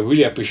that's why I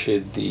really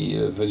appreciate the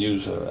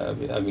venues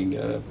having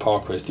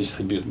ParkWest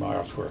distribute my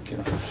artwork.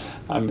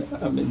 I'm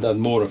in that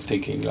mode of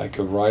thinking, like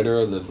a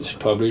writer that is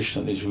published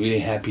and is really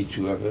happy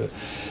to have a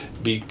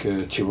big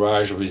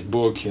tirage of his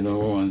book,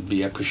 and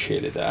be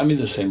appreciated. I'm in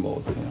the same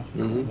mode,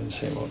 in the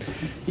same mode.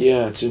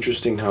 Yeah, it's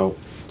interesting how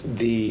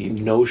the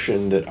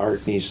notion that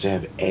art needs to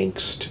have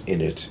angst in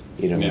it,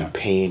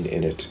 pain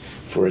in it,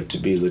 for it to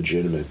be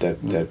legitimate.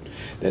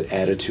 That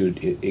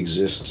attitude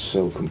exists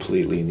so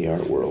completely in the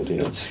art world. I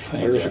don't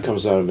know if it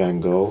comes out of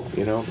Van Gogh.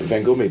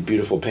 Van Gogh made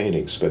beautiful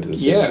paintings, but at the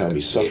same time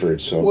he suffered.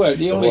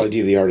 The whole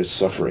idea of the art is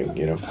suffering.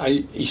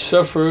 He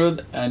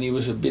suffered, and he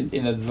was a bit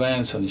in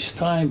advance on his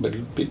time, but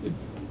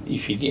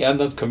if he had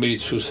not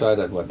committed suicide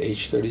at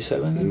age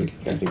 37,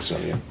 I think so.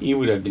 Yeah, he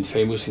would have been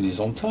famous in his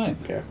own time.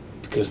 Yeah.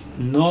 Because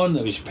none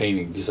of his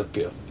paintings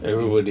disappeared.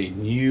 Everybody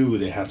knew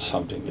they had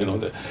something.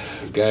 The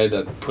guy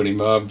that put him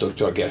up,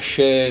 Dr.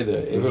 Gachet,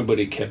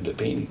 everybody kept the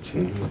paintings,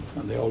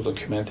 and they all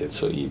documented.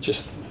 So he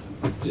just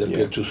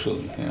disappeared too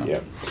soon. Yeah.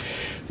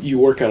 You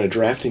work on a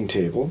drafting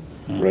table,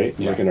 right?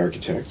 Like an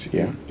architect.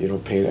 Yeah. You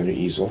don't paint on an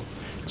easel,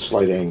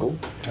 slight angle,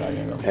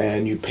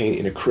 and you paint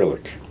in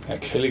acrylic.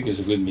 Acrylic is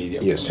a good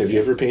medium. Yes. Have you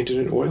ever painted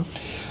in oil?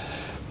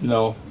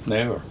 No,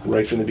 never.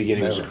 Right from the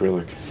beginning, it was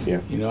acrylic.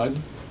 Yeah. I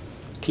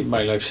keep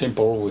my life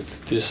simple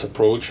with this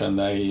approach,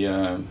 and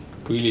I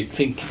really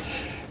think,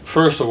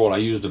 first of all, I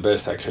use the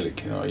best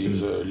acrylic. I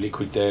use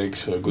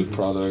Liquitex, good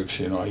products.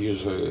 I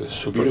use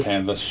super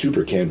canvas.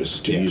 Super canvas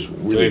to use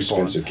really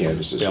expensive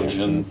canvases.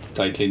 Belgian,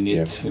 tightly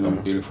knit,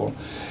 beautiful,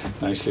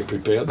 nicely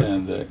prepared,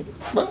 and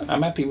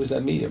I'm happy with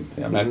that medium.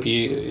 I'm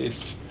happy.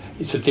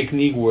 It's a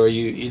technique where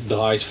it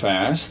dries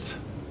fast.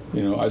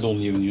 I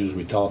don't even use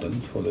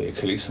retardant for the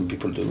acrylic. Some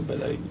people do,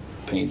 but I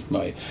paint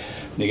my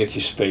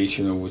negative space,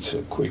 with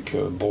a quick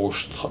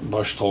brush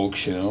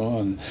strokes,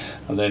 and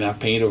then I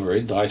paint over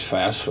it. Dries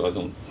fast, so I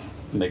don't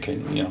make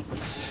any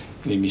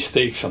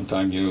mistakes.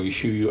 Sometimes,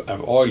 if you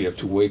have oil, you have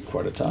to wait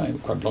quite a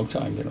long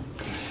time,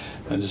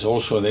 And there's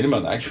also an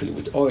element actually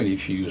with oil.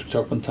 If you use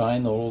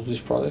turpentine or all these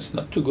products,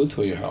 not too good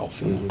for your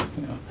health.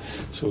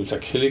 So it's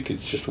acrylic.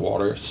 It's just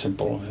water. It's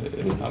simple.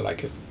 I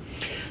like it.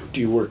 Do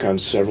you work on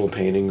several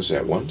paintings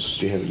at once?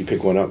 Do you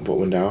pick one up, put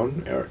one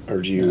down,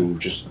 or do you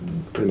just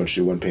pretty much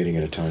do one painting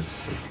at a time?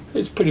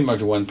 It's pretty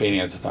much one painting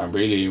at a time.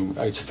 Really,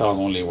 I start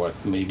only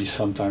maybe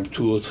sometimes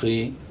 2 or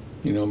 3.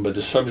 But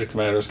the subject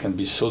matters can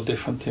be so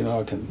different.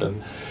 But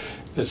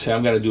let's say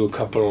I'm going to do a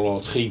couple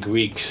or 3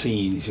 Greek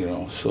scenes.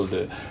 So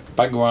the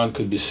background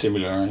could be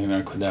similar.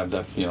 I could have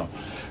that.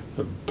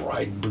 A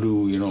bright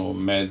blue.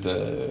 Mad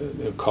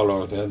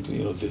color. That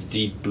the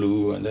deep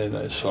blue, and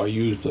then so I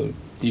use the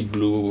deep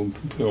blue,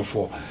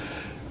 for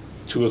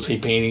 2 or 3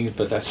 paintings,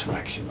 but that's the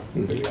maximum.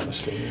 Really,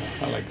 honestly,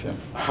 I like them.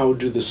 How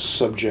do the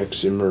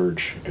subjects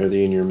emerge? Are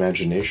they in your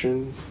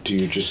imagination? Do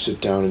you just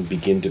sit down and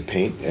begin to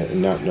paint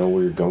and not know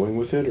where you're going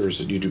with it, or is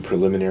it you do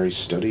preliminary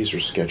studies or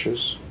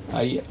sketches?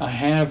 I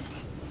have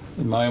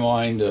in my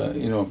mind,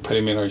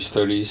 preliminary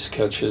studies,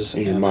 sketches,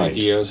 and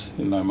ideas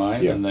in my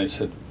mind, and I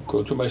said,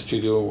 go to my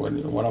studio.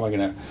 What am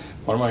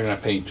I gonna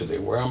paint today?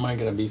 Where am I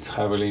gonna be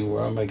traveling?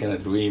 Where am I gonna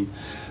dream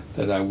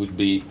that I would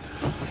be?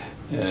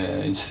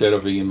 Instead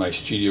of being in my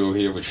studio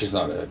here, which is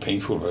not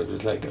painful, but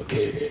it's like,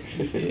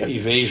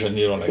 evasion,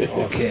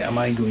 okay, am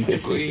I going to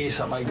Greece?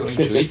 Am I going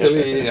to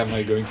Italy? Am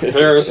I going to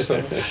Paris?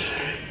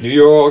 New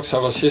York,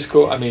 San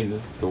Francisco? I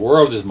mean, the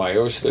world is my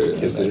oyster,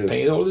 yes, and I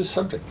paint all these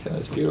subjects.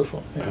 It's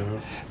beautiful.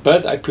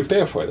 But I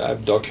prepare for it. I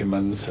have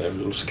documents, I have a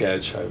little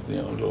sketch, I have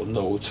little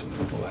notes and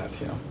all that,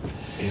 So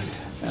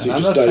you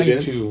just dive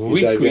in?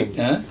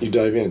 You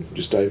dive in?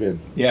 Just dive in?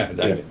 Yeah,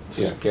 dive in.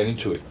 Just get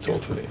into it,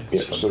 totally.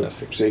 Yeah, so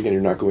say again,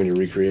 you're not going to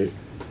recreate?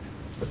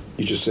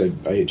 You just said,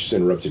 I just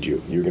interrupted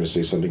you. You were going to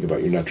say something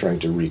about you're not trying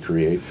to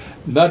recreate?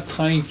 Not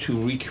trying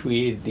to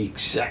recreate the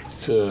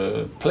exact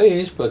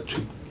place, but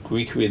to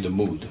recreate the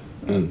mood.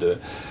 And the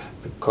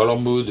color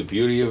mood, the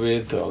beauty of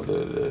it, or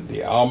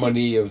the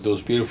harmony of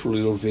those beautiful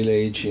little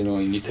village, in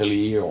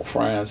Italy or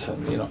France,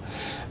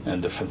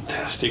 and the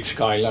fantastic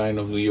skyline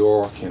of New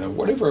York,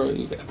 whatever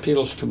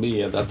appeals to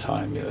me at that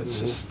time, it's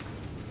just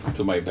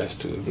do my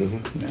best to.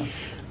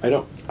 I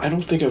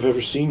don't think I've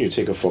ever seen you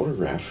take a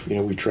photograph.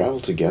 We travel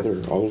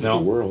together all over the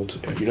world.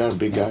 You're not a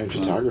big guy in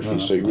photography,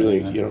 so you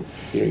really you don't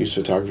use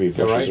photography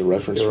much as a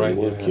reference for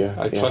your work.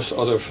 I trust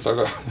other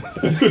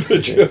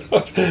photographers.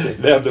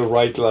 They have the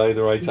right light,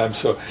 the right time.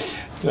 So,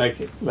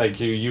 like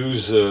you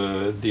use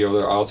the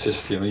other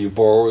artists, you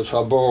borrow.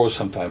 So I borrow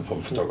sometimes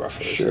from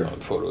photographers,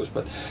 photos,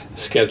 but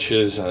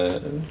sketches,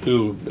 a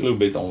little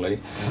bit only.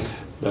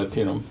 But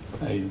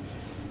I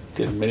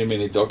get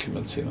many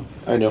documents.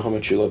 I know how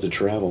much you love to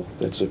travel.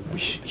 That's a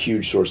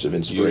huge source of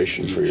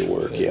inspiration for your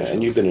work.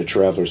 And you've been a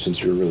traveler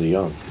since you were really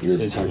young.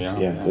 Since I'm young.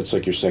 Yeah, that's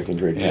like your second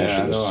great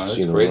passion. It's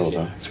seeing crazy. The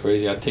world. Huh? It's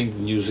crazy. I think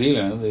New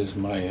Zealand is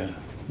my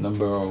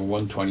number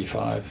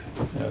 125.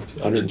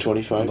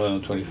 125?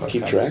 125.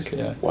 Keep track?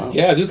 Yeah. Wow.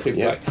 Yeah, I do keep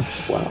track.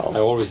 Wow. I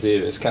always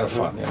did. It's kind of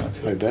fun.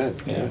 I bet.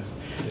 Yeah.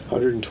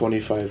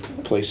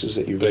 125 places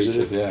that you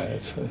visited.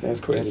 That's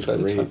crazy.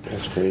 That's great.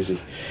 That's crazy.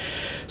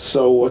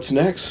 So what's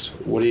next?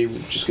 What are you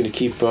just going to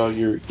keep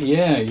your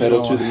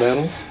pedal to the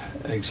metal?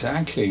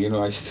 Exactly.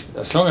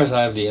 As long as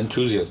I have the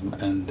enthusiasm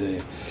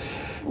and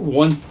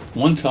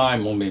one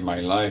time only in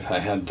my life I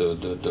had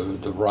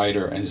the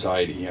writer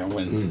anxiety.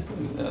 When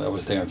I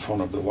was there in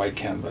front of the white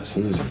canvas.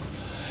 And I said,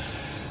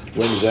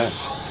 when was that?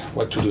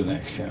 What to do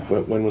next?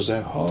 When was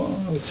that? Oh,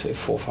 I would say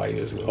 4 or 5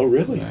 years ago. Oh,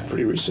 really? Yeah.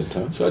 Pretty recent,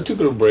 huh? So I took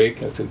a little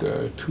break. I took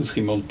a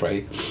 2-3 month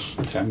break.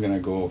 So I'm gonna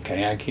go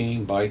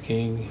kayaking,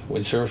 biking,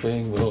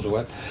 windsurfing, who knows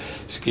what,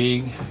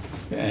 skiing,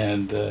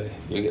 and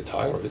you get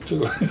tired of it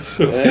too.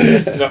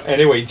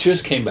 Anyway, it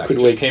just came back.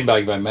 Came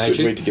back by magic.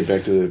 Couldn't wait to get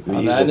back to the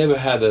easel. I never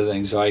had an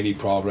anxiety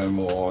problem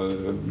or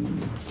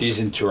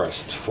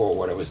disinterest for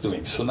what I was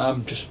doing. So now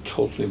I'm just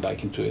totally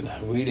back into it.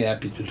 I'm really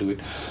happy to do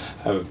it.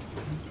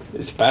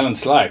 It's a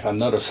balanced life. I'm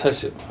not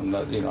obsessive. I'm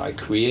not, I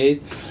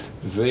create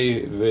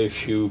very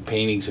few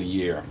paintings a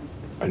year.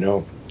 I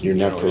know. You're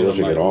not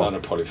prolific at all. Not a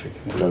prolific.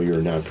 No,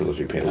 you're not a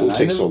prolific painter. It will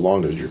take so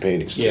long to do your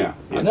paintings, too. Yeah.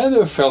 I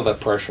never felt that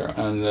pressure.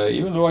 And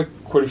even though I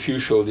quite a few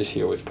shows this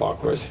year with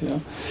Parkwest,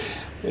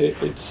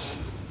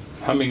 it's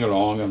humming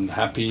along. I'm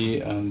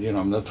happy, and,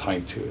 I'm not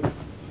trying to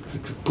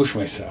push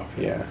myself.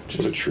 Yeah,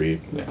 just a treat.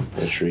 Yeah.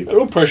 A treat. A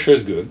little pressure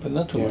is good, but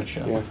not too much.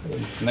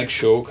 Next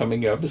show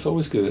coming up is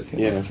always good.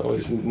 It's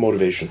always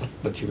motivation.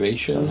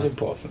 Motivation is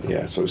important. Yeah,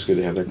 it's always good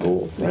to have that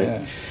goal, right?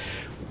 Yeah.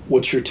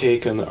 What's your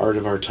take on the art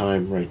of our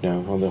time right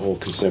now, on the whole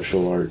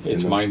conceptual art?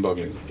 It's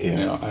mind-boggling.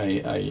 Yeah.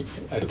 I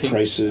think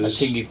prices. I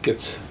think it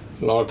gets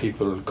a lot of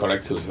people,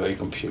 collectors, very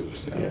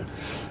confused. Yeah.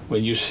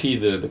 When you see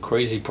the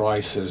crazy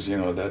prices,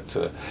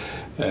 that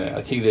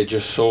I think they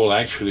just sold,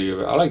 actually,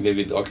 I like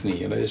David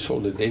Hockney, they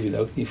sold the David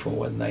Hockney for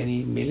what,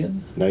 90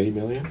 million? 90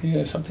 million?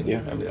 Yeah, something.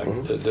 Yeah. I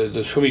mean,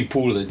 the swimming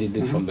pool, they did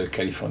this from the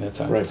California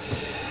time. Right.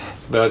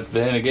 But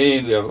then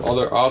again, you have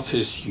other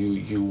artists.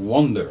 You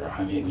wonder.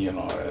 I mean,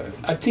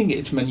 I think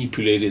it's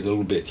manipulated a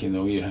little bit.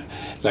 You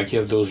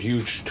have those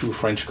huge two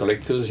French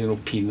collectors.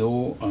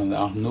 Pinault and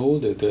Arnaud,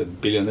 the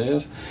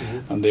billionaires,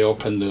 and they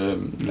opened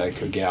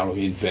a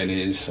gallery in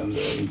Venice and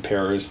in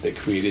Paris. They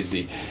created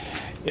the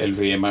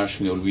LVMH,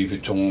 Louis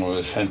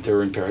Vuitton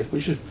Center in Paris,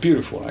 which is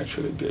beautiful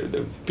actually.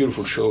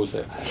 Beautiful shows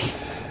there.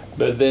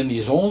 But then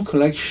his own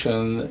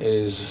collection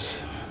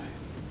is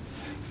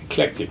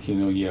eclectic.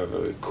 You have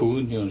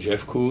Koons,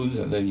 Jeff Koons,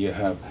 and then you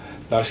have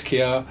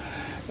Basquiat,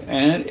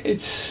 and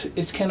it's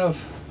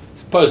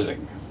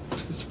puzzling.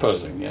 It's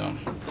puzzling,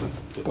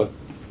 What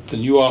the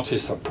new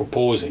artists are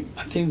proposing,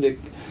 I think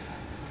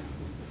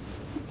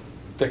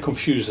they're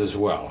confused as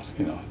well.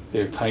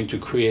 They're trying to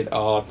create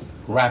art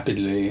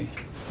rapidly.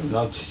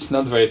 It's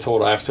not very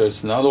thought after.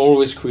 It's not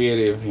always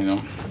creative,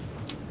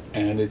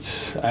 and it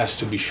has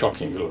to be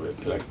shocking a little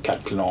bit. Like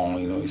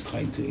Cattelan, he's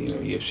trying to,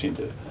 you've seen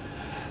the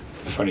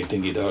funny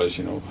thing he does,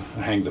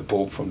 hang the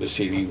Pope from the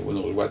ceiling, who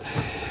knows what.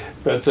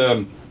 But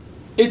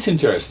it's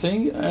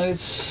interesting, and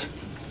it's,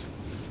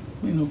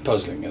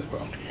 puzzling as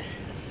well.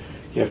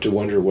 You have to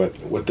wonder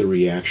what the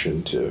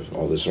reaction to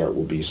all this art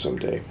will be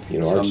someday.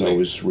 Art's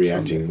always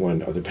reacting.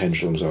 The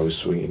pendulum's always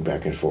swinging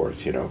back and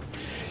forth,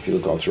 if you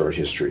look all through art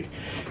history.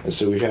 And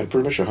so we've had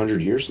pretty much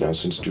 100 years now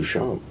since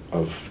Duchamp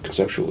of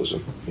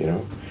conceptualism,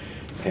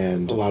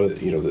 And a lot of,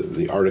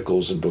 the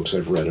articles and books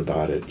I've read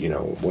about it,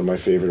 one of my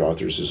favorite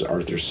authors is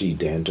Arthur C.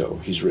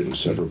 Danto. He's written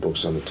several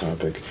books on the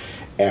topic.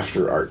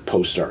 After art,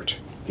 post-art,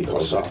 he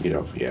calls it,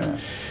 yeah.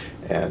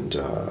 And,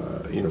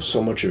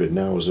 so much of it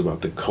now is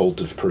about the cult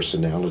of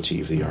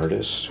personality of the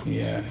artist.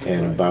 Yeah.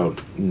 And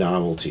about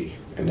novelty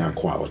and not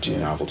quality.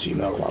 Novelty,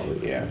 not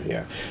quality.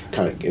 Yeah.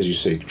 Kind of, as you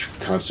say,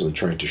 constantly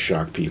trying to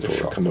shock people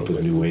or come up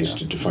with new ways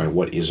to define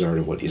what is art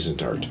and what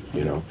isn't art,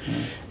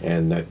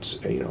 And that's,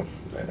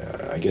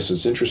 I guess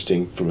it's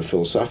interesting from a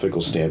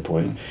philosophical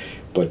standpoint,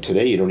 but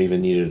today you don't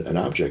even need an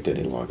object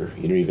any longer.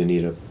 You don't even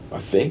need a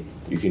thing.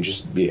 You can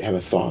just have a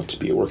thought,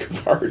 be a work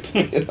of art,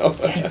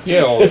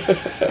 Yeah, or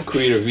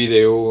create a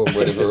video or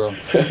whatever.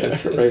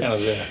 It's right. kind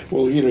of there.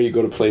 Well, you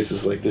go to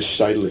places like the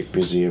Stedelijk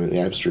Museum in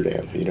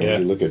Amsterdam. You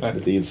look at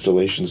the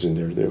installations in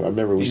there. I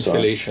remember we saw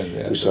an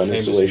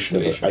installation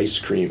of an ice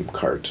cream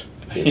cart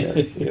in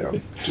there,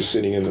 just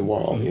sitting in the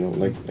wall,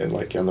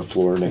 like on the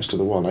floor next to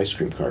the wall, an ice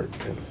cream cart,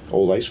 an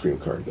old ice cream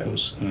cart. That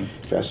was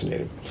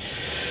fascinating.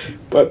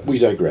 But we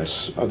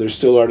digress. There's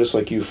still artists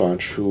like you,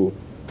 Fanch, who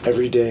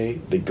every day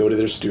they go to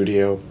their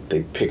studio,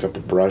 they pick up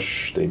a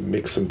brush, they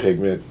mix some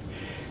pigment,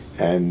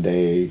 and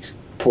they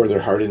pour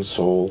their heart and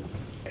soul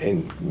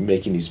in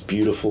making these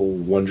beautiful,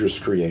 wondrous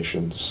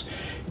creations.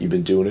 You've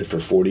been doing it for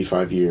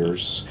 45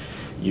 years.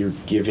 You're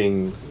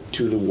giving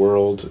to the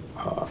world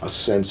a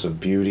sense of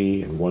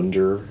beauty and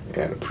wonder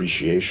and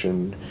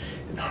appreciation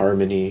and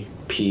harmony,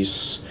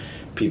 peace.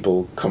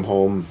 People come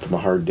home from a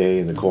hard day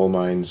in the coal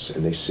mines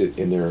and they sit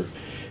in their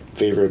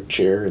favorite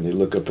chair and they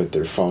look up at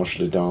their Fanch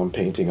Le Dame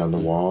painting on the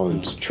wall,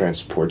 and it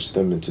transports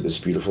them into this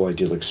beautiful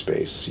idyllic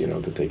space,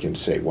 that they can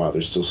say, wow,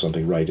 there's still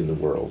something right in the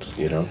world,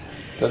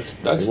 That's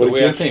the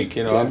way I think,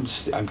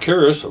 I'm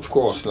curious, of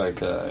course, I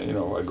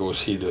go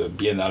see the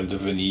Biennale de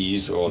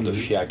Venise or the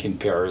FIAC in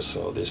Paris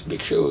or these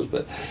big shows,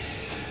 but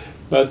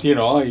I'm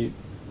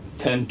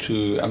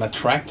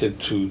attracted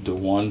to the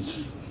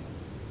ones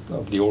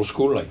of the old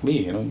school like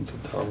me,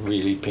 that are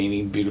really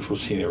painting beautiful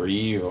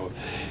scenery or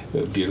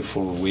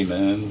beautiful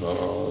women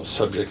or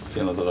subjects,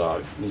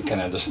 that you can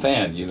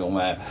understand. You don't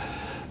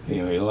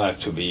have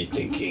to be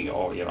thinking,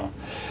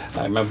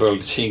 I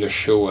remember seeing a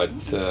show at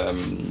the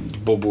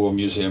Beaubourg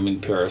Museum in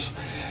Paris.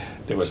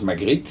 There was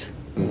Magritte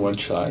on one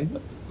side,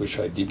 which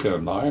I deeply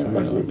admire.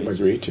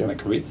 Magritte, yeah.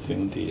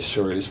 Magritte, the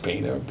surrealist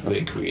painter,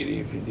 very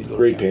creative.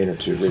 Great painter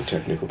too, great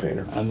technical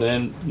painter. And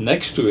then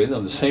next to it,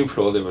 on the same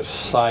floor, there was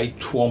Cy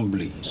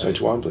Twombly. Cy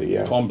Twombly,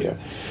 yeah. Twombly.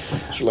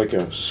 Yeah. So like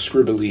a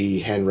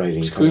scribbly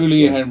handwriting.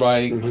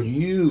 Handwriting,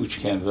 huge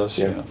canvas,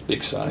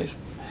 big size.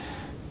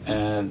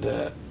 And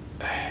it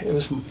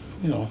was,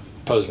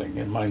 puzzling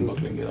and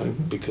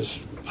mind-boggling, because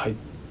I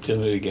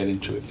didn't really get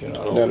into it, at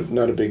all.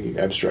 Not a big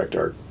abstract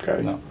art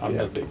guy. No, I'm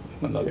not big.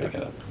 I'm not big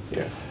enough.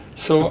 Yeah.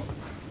 So,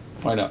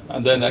 why not?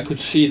 And then I could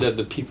see that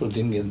the people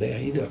didn't get there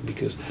either,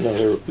 because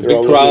the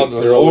big crowd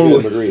was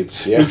always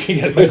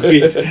looking at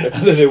Magritte,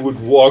 and then they would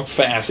walk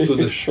fast to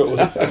the show. Look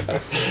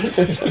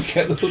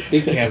at those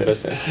big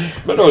canvas.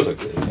 But it was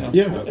okay.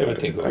 Yeah,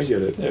 everything goes. I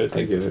get it.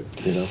 Everything I get it.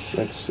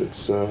 But,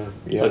 since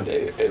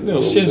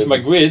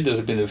Magritte,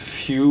 there's been a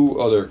few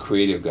other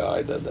creative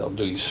guys that are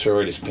doing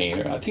surrealist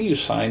painter. I think you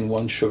signed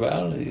one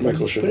Chevelle.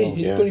 Michael Chevelle.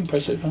 He's pretty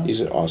impressive. Huh? He's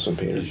an awesome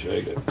painter. He's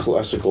very good.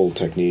 Classical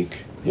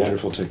technique.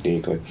 wonderful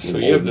technique. Like so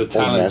you have the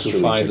talent to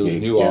find technique.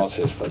 those new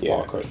artists at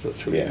Parkhurst.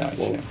 That's really nice.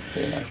 Well,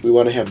 really nice. We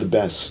want to have the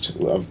best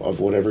of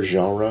whatever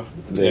genre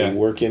they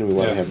work in. We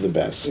want to have the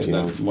best. In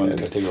that one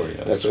category.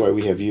 That's why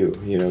we have you.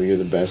 You're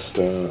the best.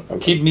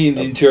 Keep me in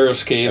the interior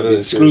scale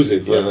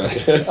exclusive.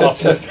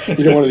 Artist.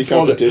 You don't want any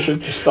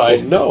competition.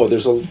 Well, no,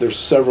 there's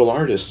several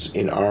artists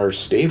in our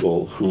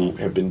stable who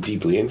have been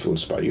deeply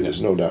influenced by you.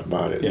 There's no doubt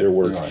about it. Their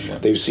work,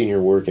 they've seen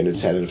your work, and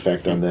it's had an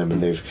effect on them,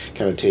 and they've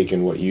kind of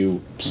taken what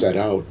you set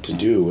out to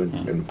do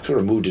and sort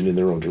of moved it in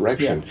their own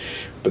direction.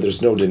 But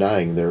there's no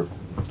denying they're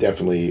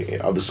definitely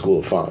of the school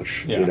of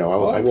Fange.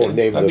 I won't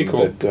name them,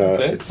 cool.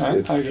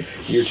 But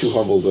you're too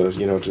humble to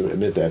to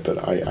admit that.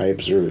 But I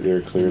observe it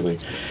very clearly.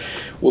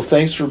 Well,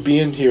 thanks for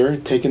being here,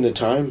 taking the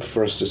time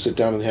for us to sit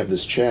down and have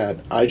this chat.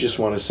 I just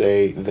want to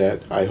say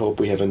that I hope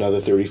we have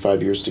another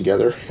 35 years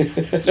together.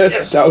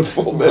 It's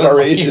doubtful at our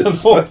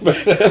ages. But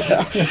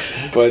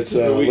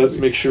let's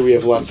make sure we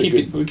have lots of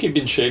good... We keep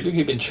in shape. We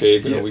keep in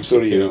shape. We keep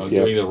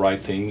doing the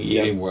right thing,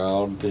 eating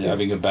well,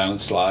 having a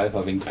balanced life,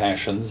 having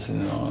passions.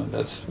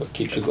 That's what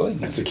keeps you going.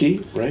 That's the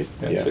key, right?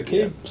 That's the key.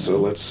 Yeah. So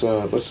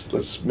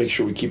let's make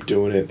sure we keep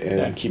doing it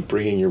and keep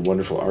bringing your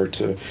wonderful art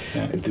to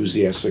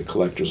enthusiastic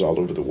collectors all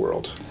over the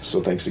world.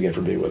 So thanks again for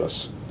being with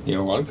us.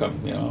 You're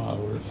welcome. I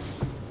will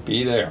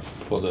be there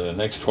for the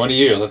next 20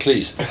 years at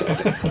least.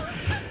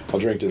 I'll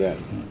drink to that.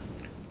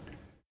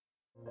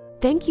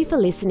 Thank you for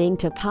listening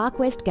to Park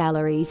West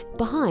Gallery's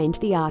Behind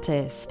the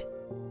Artist.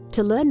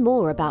 To learn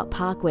more about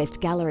Park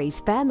West Gallery's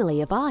family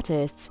of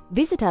artists,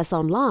 visit us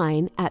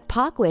online at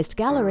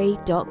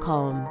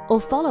parkwestgallery.com or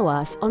follow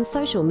us on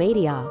social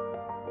media.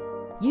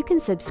 You can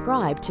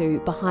subscribe to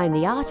Behind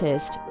the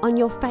Artist on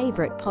your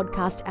favourite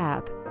podcast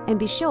app, and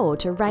be sure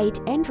to rate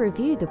and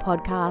review the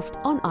podcast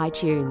on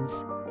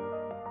iTunes.